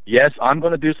 yes, I'm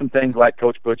going to do some things like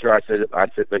Coach Butcher. I said,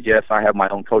 but yes, I have my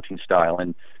own coaching style.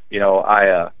 And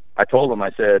I told him, I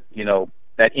said,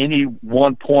 at any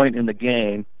one point in the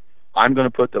game, I'm going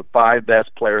to put the 5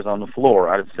 best players on the floor.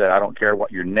 I said, I don't care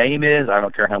what your name is. I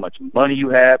don't care how much money you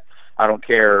have. I don't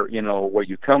care, where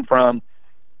you come from.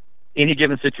 Any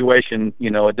given situation,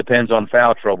 it depends on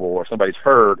foul trouble or somebody's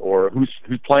hurt or who's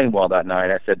playing well that night.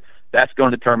 I said, that's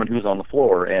going to determine who's on the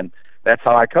floor. And that's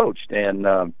how I coached. And,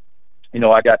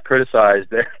 I got criticized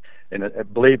there, and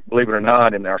believe it or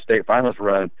not, in our state finals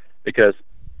run, because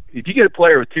if you get a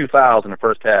player with 2 fouls in the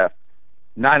first half,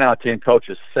 9 out of 10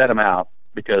 coaches set them out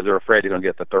because they're afraid they're going to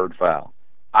get the 3rd foul.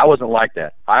 I wasn't like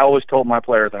that. I always told my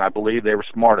players, and I believe they were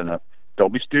smart enough,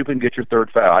 don't be stupid and get your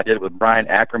 3rd foul. I did it with Brian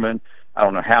Ackerman. I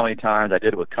don't know how many times. I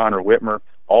did it with Connor Whitmer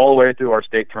all the way through our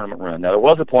state tournament run. Now, there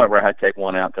was a point where I had to take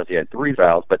one out because he had 3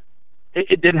 fouls, but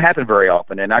it didn't happen very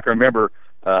often. And I can remember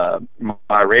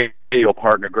my radio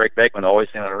partner, Greg Bakeman, always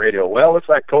saying on the radio, well, looks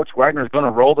like Coach Wagner's going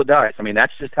to roll the dice. I mean,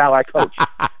 that's just how I coach.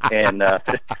 And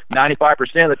 95%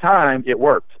 of the time, it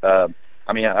worked.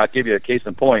 I'll give you a case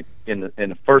in point. In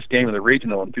the first game of the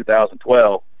regional in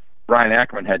 2012, Brian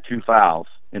Ackerman had 2 fouls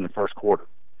in the first quarter.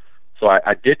 So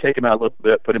I did take him out a little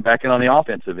bit, put him back in on the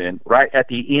offensive end. Right at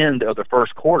the end of the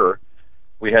first quarter,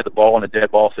 we had the ball in a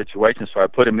dead ball situation, so I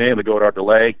put him in. We go to our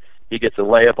delay. He gets a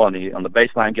layup on the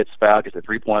baseline, gets fouled, gets a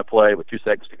 3-point play with 2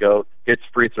 seconds to go, hits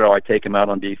free throw. I take him out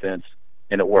on defense,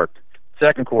 and it worked.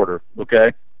 Second quarter,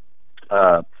 okay,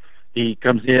 he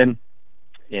comes in,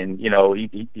 and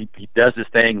he does this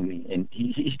thing, and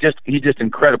he's just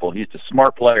incredible. He's a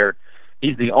smart player.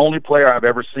 He's the only player I've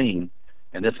ever seen,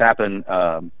 and this happened.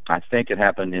 I think it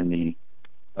happened in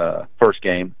the first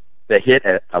game, that hit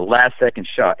a last-second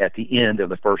shot at the end of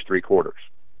the first 3 quarters.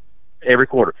 Every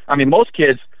quarter. I mean, most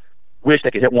kids wish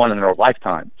they could hit one in their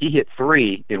lifetime. He hit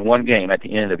 3 in one game at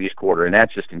the end of each quarter, and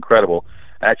that's just incredible.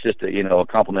 That's just a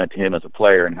compliment to him as a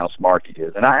player and how smart he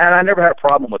is. And I never had a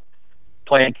problem with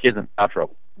playing kids in foul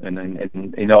trouble. And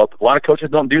a lot of coaches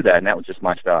don't do that, and that was just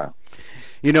my style.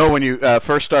 When you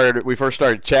first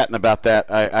started chatting about that,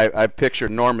 I pictured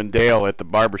Norman Dale at the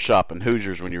barbershop in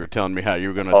Hoosiers when you were telling me how you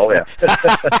were going to. Oh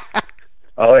yeah.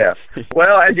 Oh yeah.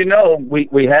 Well, as you know,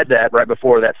 we had that right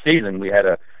before that season. We had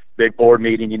a big board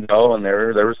meeting, and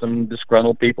there were some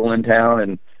disgruntled people in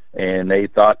town, and they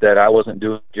thought that I wasn't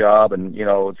doing the job. And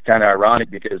it's kind of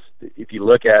ironic because if you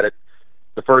look at it,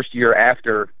 the first year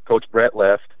after Coach Brett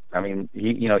left, I mean,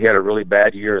 he had a really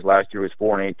bad year. His last year was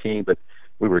 4-18, but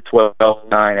we were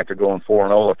 12-9 after going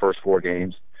 4-0 the first 4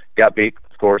 games. Got beat,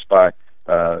 of course, by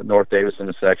North Davis in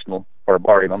the sectional, or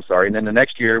Bar Eve, I'm sorry. And then the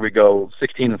next year we go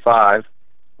 16-5,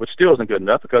 which still isn't good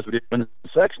enough because we didn't win the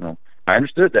sectional. I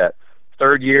understood that.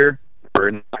 Third year, we're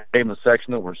in the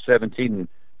sectional. We're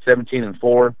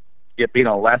 17-4. Get beat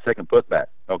on a last-second putback.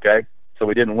 Okay, so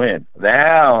we didn't win.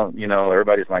 Now,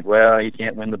 everybody's like, well, you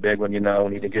can't win the big one. We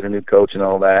need to get a new coach and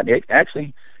all that.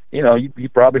 Actually, you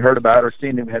probably heard about it or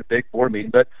seen it. We had a big board meeting,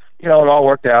 but it all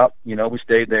worked out. We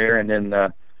stayed there, and then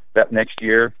that next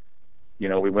year,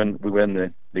 we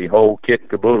win the whole kit and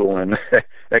caboodle, and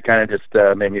that kind of just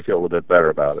made me feel a little bit better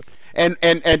about it.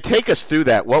 And take us through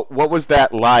that. What was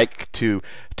that like to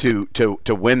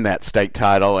win that state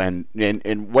title, and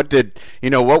what did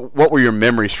what were your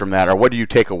memories from that, or what do you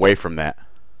take away from that?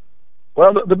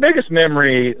 Well, the biggest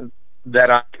memory that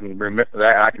I can remember,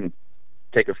 that I can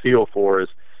take a feel for, is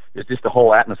just the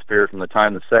whole atmosphere from the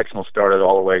time the sectional started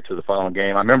all the way to the final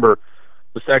game. I remember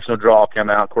the sectional draw came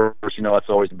out. Of course, it's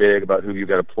always big about who you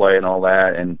got to play and all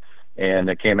that, and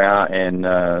it came out, and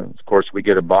of course we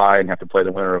get a bye and have to play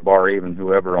the winner of Bar Eve and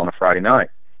whoever on a Friday night.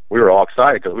 We were all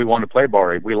excited because we wanted to play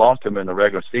Bar Eve. We lost them in the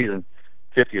regular season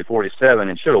 50-47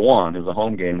 and should have won. It was a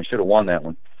home game. We should have won that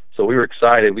one. So we were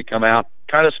excited. We come out,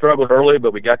 kind of struggled early,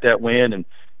 but we got that win, and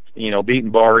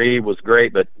beating Bar Eve was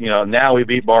great. But now we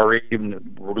beat Bar Eve,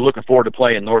 and we're looking forward to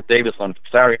playing North Davis on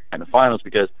Saturday night in the finals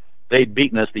because they'd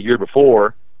beaten us the year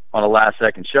before on a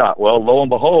last-second shot. Well, lo and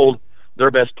behold,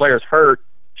 their best player's hurt.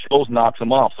 Shoals knocks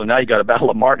them off. So now you got a battle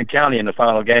of Martin County in the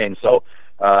final game. So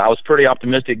I was pretty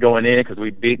optimistic going in because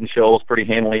we'd beaten Shoals pretty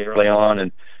handily early on.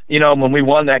 And, when we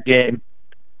won that game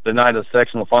the night of the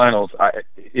sectional finals,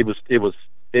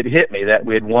 it hit me that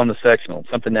we had won the sectional,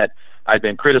 something that I'd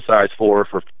been criticized for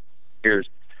years.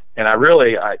 And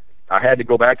I had to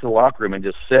go back to the locker room and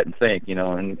just sit and think,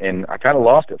 and I kind of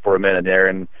lost it for a minute there.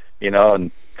 And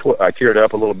I teared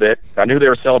up a little bit. I knew they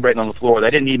were celebrating on the floor.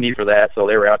 They didn't need me for that, so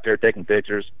they were out there taking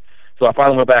pictures. So I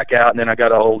finally went back out, and then I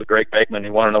got a hold of Greg Bakeman. He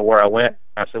wanted to know where I went.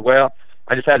 I said, well,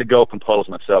 I just had to go compose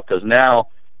myself because now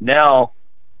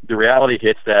the reality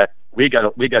hits that we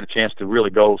got a chance to really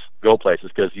go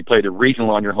places because you played the regional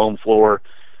on your home floor.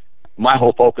 My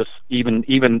whole focus,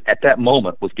 even at that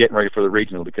moment, was getting ready for the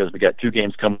regional because we got 2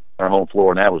 games coming on our home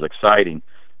floor, and that was exciting.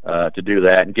 To do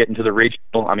that and get into the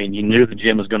regional. I mean, you knew the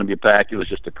gym was going to be packed. It was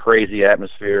just a crazy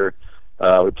atmosphere.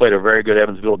 We played a very good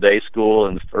Evansville Day School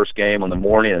in the first game on the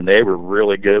morning, and they were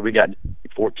really good. We got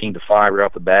 14-5 right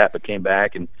off the bat, but came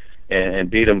back and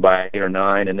beat them by 8 or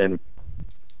 9. And then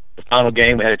the final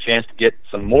game, we had a chance to get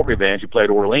some more revenge. We played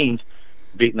Orleans,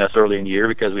 beating us early in the year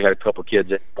because we had a couple of kids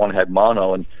that one had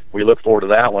mono, and we looked forward to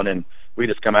that one. And we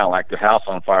just come out like the house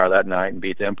on fire that night and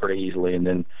beat them pretty easily. And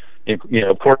then,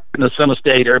 of course, in the Summer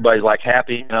State, everybody's like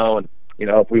happy, and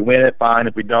if we win it, fine.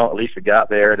 If we don't, at least we got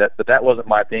there. But that wasn't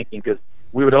my thinking, because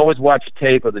we would always watch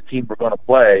tape of the team we're going to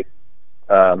play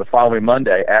the following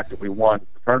Monday after we won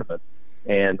the tournament.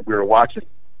 And we were watching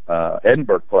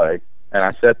Edinburgh play, and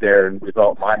I sat there and we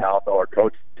thought my house, all our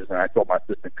coaches, and I told my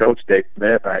assistant coach, Dave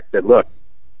Smith, and I said, look,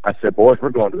 boys, we're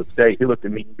going to the state. He looked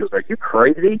at me and he goes, are you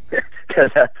crazy?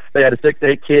 Because they had a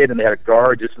 6'8" kid and they had a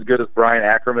guard just as good as Brian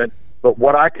Ackerman. But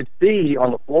what I could see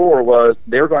on the floor was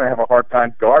they were going to have a hard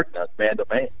time guarding us man to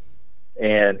man.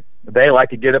 And they like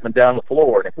to get up and down the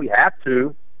floor. And if we have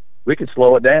to, we can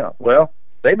slow it down. Well,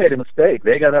 they made a mistake.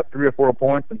 They got up 3 or 4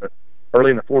 points early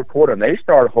in the fourth quarter, and they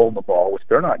started holding the ball, which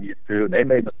they're not used to. And they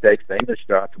made mistakes. They missed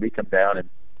shots. We come down and,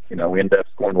 we ended up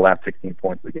scoring the last 16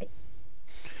 points of the game.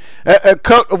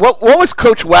 What was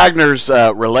Coach Wagner's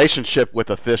relationship with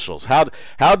officials?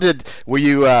 Did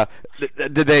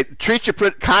they treat you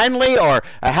pretty kindly, or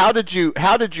how did you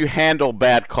handle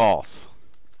bad calls?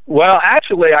 Well,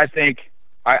 actually, I think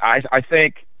I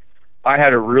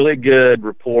had a really good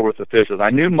rapport with officials.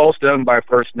 I knew most of them by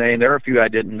first name. There were a few I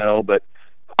didn't know, but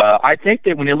I think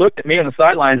that when they looked at me on the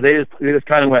sidelines, they just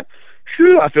kind of went,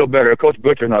 "Phew, I feel better. Coach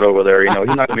Butcher's not over there. He's not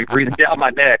going to be breathing down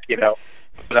my neck."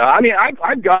 But,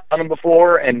 I've gotten them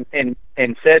before and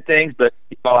said things, but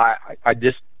I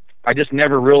just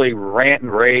never really rant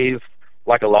and rave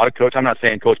like a lot of coaches. I'm not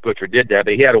saying Coach Butcher did that,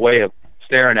 but he had a way of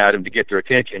staring at them to get their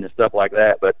attention and stuff like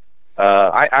that. But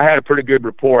I had a pretty good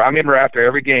rapport. I remember after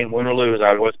every game, win or lose,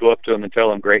 I would always go up to them and tell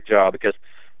them great job, because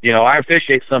I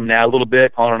officiate some now a little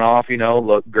bit on and off,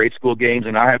 grade school games,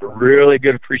 and I have a really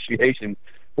good appreciation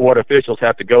for what officials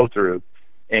have to go through.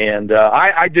 And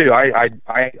I do. I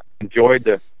enjoyed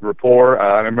the rapport.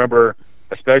 I remember,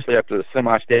 especially after the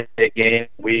semi-state game,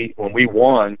 when we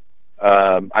won,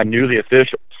 I knew the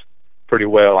officials pretty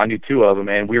well. I knew 2 of them,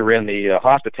 and we were in the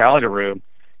hospitality room,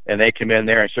 and they came in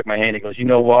there and shook my hand. He goes, "You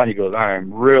know what?" He goes, "I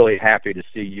am really happy to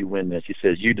see you win this." He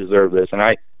says, "You deserve this." And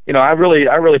I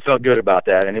really felt good about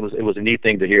that, and it was a neat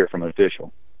thing to hear from an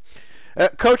official.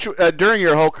 Coach, during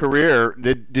your whole career,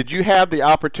 did you have the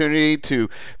opportunity to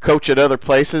coach at other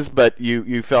places, but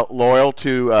you felt loyal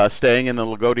to staying in the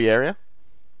Loogootee area?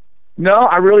 No,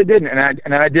 I really didn't,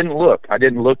 and I didn't look. I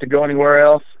didn't look to go anywhere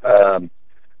else.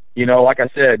 Like I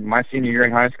said, my senior year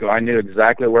in high school, I knew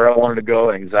exactly where I wanted to go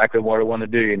and exactly what I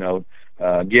wanted to do.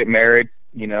 Get married,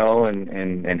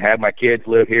 and have my kids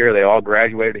live here. They all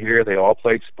graduated here. They all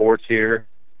played sports here.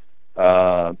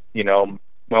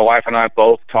 My wife and I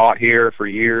both taught here for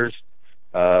years.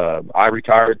 I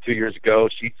retired 2 years ago.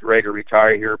 She's ready to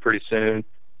retire here pretty soon.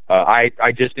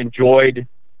 I just enjoyed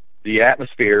the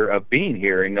atmosphere of being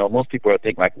here. Most people would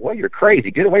think like, "Well, you're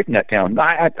crazy. Get away from that town." No,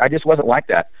 I just wasn't like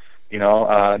that.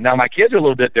 Now my kids are a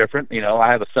little bit different.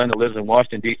 I have a son that lives in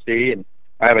Washington, D.C., and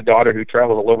I have a daughter who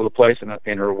travels all over the place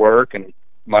in her work, and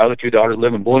my other 2 daughters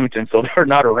live in Bloomington, so they're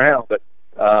not around. But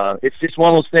it's just one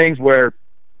of those things where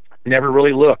I never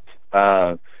really looked.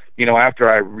 After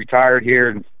I retired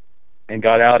here and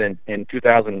got out in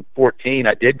 2014,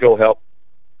 I did go help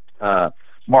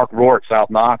Mark Rohr at South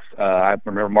Knox. I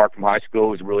remember Mark from high school.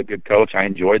 He was a really good coach. I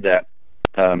enjoyed that.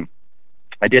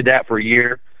 I did that for a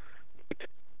year.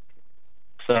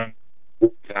 I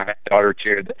had a daughter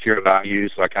cheer about you,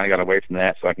 so I kind of got away from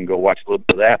that so I can go watch a little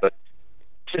bit of that. But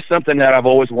it's just something that I've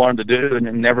always wanted to do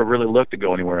and never really looked to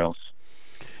go anywhere else.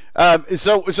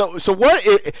 So what?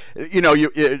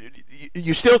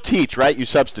 You still teach, right? You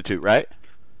substitute, right?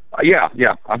 Yeah.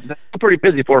 I'm pretty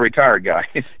busy for a retired guy.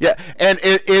 Yeah, and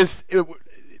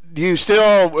do you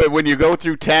still, when you go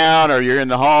through town or you're in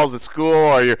the halls at school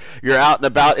or you're out and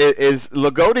about, is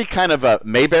Loogootee kind of a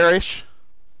Mayberry-ish?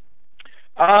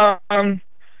 Yeah.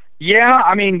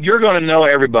 You're going to know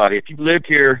everybody if you've lived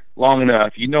here long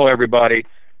enough. You know everybody.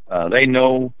 They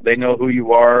know who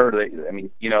you are.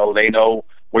 They know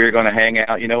where you're going to hang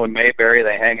out. In Mayberry,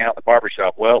 they hang out at the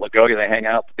barbershop. Well, at Loogootee, they hang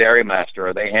out at the Dairy Master,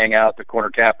 or they hang out at the Corner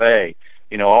Cafe.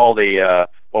 All the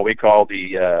what we call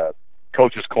the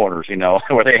coaches' corners,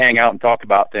 where they hang out and talk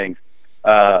about things,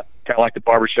 kind of like the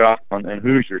barbershop and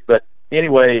Hoosiers. But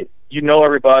anyway,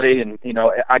 everybody, and,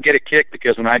 I get a kick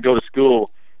because when I go to school,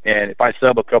 and if I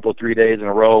sub a couple of 3 days in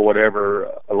a row,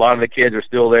 whatever, a lot of the kids are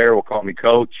still there, will call me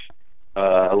coach.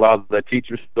 A lot of the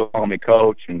teachers still call me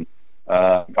coach, and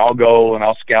I'll go and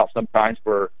I'll scout sometimes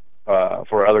for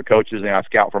other coaches, and I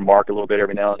scout for Mark a little bit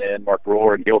every now and then, Mark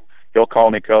Rohr, and he'll call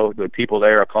me coach. The people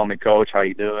there will call me coach. How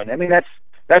you doing?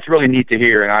 That's really neat to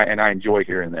hear, and I enjoy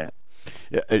hearing that.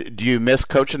 Do you miss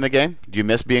coaching the game? Do you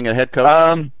miss being a head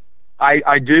coach?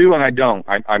 I do and I don't.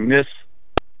 I miss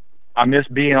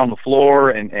being on the floor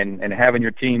and having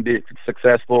your team be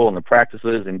successful in the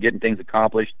practices and getting things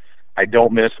accomplished. I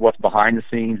don't miss what's behind the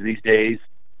scenes these days,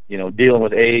 dealing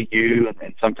with AAU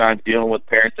and sometimes dealing with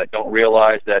parents that don't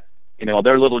realize that,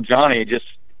 their little Johnny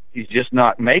he's just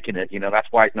not making it. That's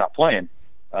why he's not playing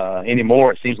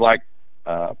anymore. It seems like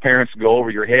parents go over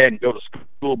your head and go to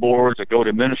school boards or go to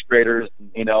administrators,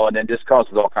 and then just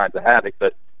causes all kinds of havoc.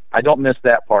 But I don't miss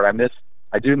that part.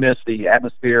 I do miss the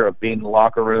atmosphere of being in the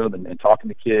locker room and talking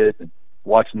to kids and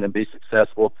watching them be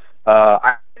successful.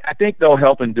 I think they'll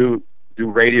help and do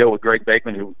radio with Greg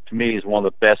Bakeman, who to me is one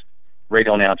of the best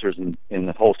radio announcers in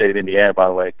the whole state of Indiana, by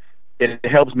the way. It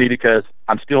helps me because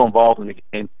I'm still involved in the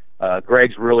game.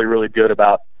 Greg's really, really good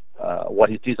about what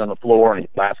he sees on the floor, and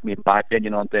he asks me my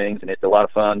opinion on things, and it's a lot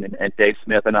of fun. And Dave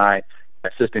Smith and I,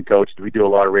 assistant coach, we do a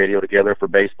lot of radio together for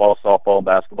baseball, softball, and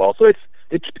basketball. So it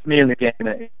keeps me in the game, and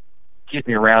it keeps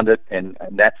me around it, and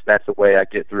that's the way I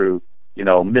get through,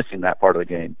 missing that part of the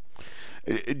game.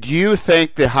 Do you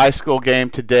think the high school game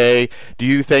today, do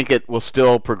you think it will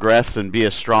still progress and be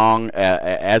as strong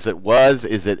as it was?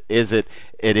 Is it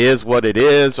what it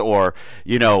is, or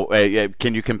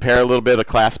can you compare a little bit of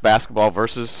class basketball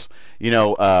versus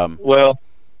Well,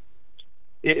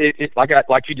 it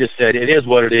like you just said, it is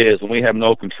what it is, and we have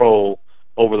no control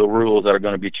over the rules that are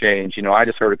going to be changed. I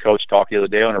just heard a coach talk the other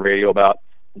day on the radio about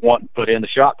wanting to put in the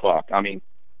shot clock. I mean,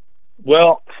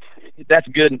 well, that's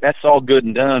good. That's all good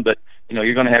and done, but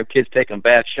you're going to have kids taking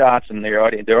bad shots, and they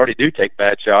already do take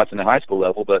bad shots in the high school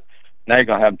level, but now you're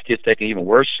going to have kids taking even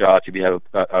worse shots if you have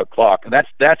a clock. And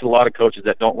that's a lot of coaches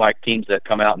that don't like teams that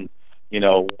come out and,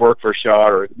 work for a shot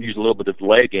or use a little bit of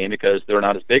delay game because they're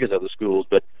not as big as other schools.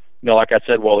 But, like I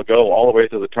said a while ago, all the way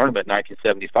through the tournament in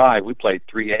 1975, we played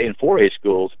 3A and 4A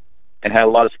schools and had a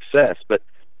lot of success. But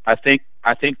I think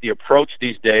the approach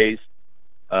these days,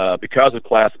 because of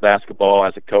class basketball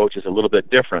as a coach, is a little bit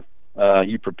different.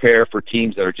 You prepare for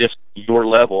teams that are just your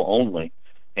level only,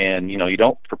 and you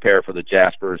don't prepare for the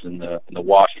Jaspers and the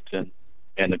Washington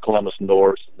and the Columbus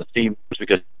Norths and the Steamers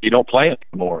because you don't play them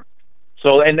anymore.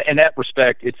 So in that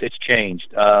respect, it's changed.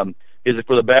 Is it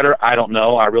for the better? I don't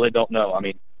know. I really don't know. I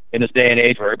mean, in this day and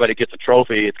age where everybody gets a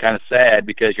trophy, it's kind of sad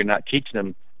because you're not teaching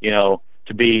them,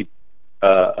 to be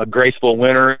a graceful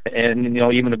winner and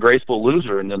even a graceful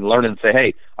loser, and then learning to say,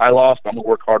 hey, I lost, I'm gonna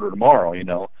work harder tomorrow.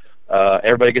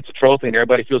 Everybody gets a trophy and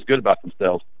everybody feels good about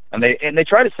themselves, and they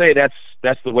try to say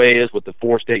that's the way it is with the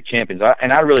 4 state champions.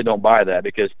 I really don't buy that,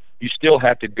 because you still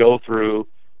have to go through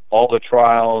all the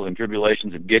trials and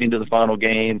tribulations of getting to the final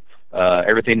game,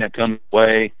 everything that comes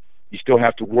away. You still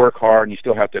have to work hard and you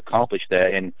still have to accomplish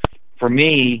that. And for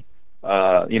me,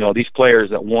 these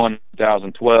players that won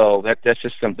 2012, that's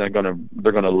just something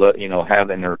they're gonna have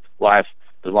in their life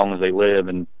as long as they live.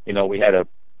 And we had a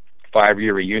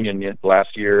 5-year reunion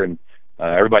last year, and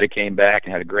everybody came back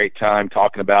and had a great time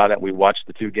talking about it. We watched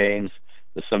the 2 games,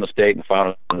 the Summit State and the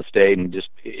final in the state, and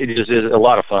it just is a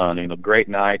lot of fun. Great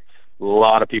night. A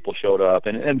lot of people showed up,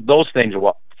 and those things are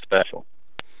what's special.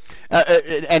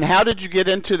 And how did you get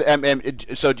into the?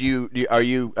 So are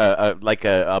you like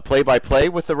a play-by-play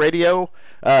with the radio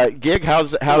gig? How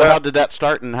did that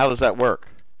start, and how does that work?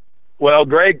 Well,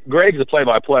 Greg's a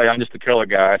play-by-play. I'm just a color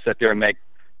guy. I sit there and make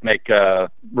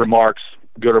remarks,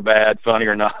 good or bad, funny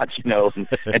or not,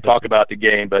 and talk about the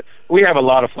game. But we have a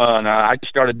lot of fun. I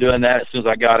just started doing that as soon as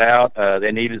I got out.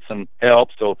 They needed some help,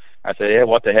 so I said, "Yeah,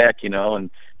 what the heck," and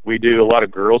we do a lot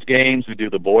of girls' games. We do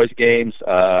the boys' games.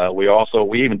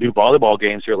 We even do volleyball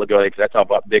games here at LaGuardia, because that's how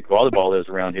big volleyball is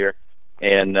around here.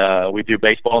 And we do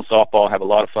baseball and softball, have a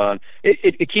lot of fun.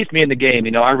 It keeps me in the game.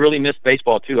 I really miss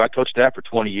baseball, too. I coached that for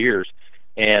 20 years.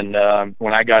 And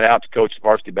when I got out to coach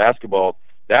varsity basketball,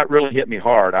 that really hit me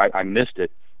hard. I missed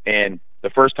it. And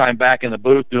the first time back in the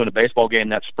booth doing a baseball game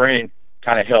that spring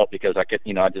kind of helped, because I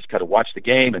just kind of watch the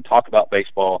game and talk about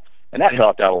baseball. And that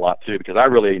helped out a lot, too, because I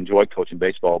really enjoyed coaching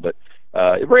baseball. But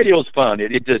radio is fun.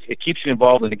 It keeps you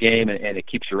involved in the game, and it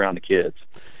keeps you around the kids.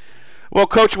 Well,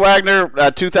 Coach Wagner,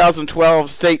 2012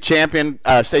 state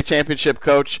championship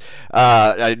coach,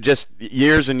 just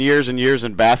years and years and years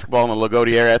in basketball in the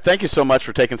Lagodi area. Thank you so much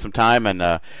for taking some time,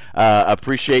 and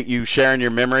appreciate you sharing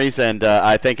your memories, and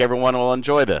I think everyone will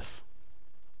enjoy this.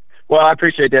 Well, I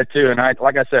appreciate that, too. And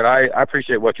like I said, I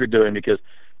appreciate what you're doing, because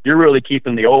you're really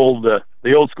keeping the old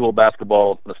school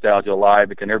basketball nostalgia alive,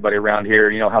 because everybody around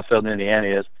here, how Southern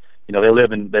Indiana is, they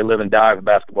live and die with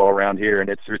basketball around here, and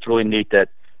it's really neat that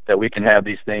we can have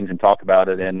these things and talk about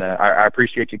it. And I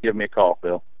appreciate you giving me a call,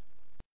 Phil.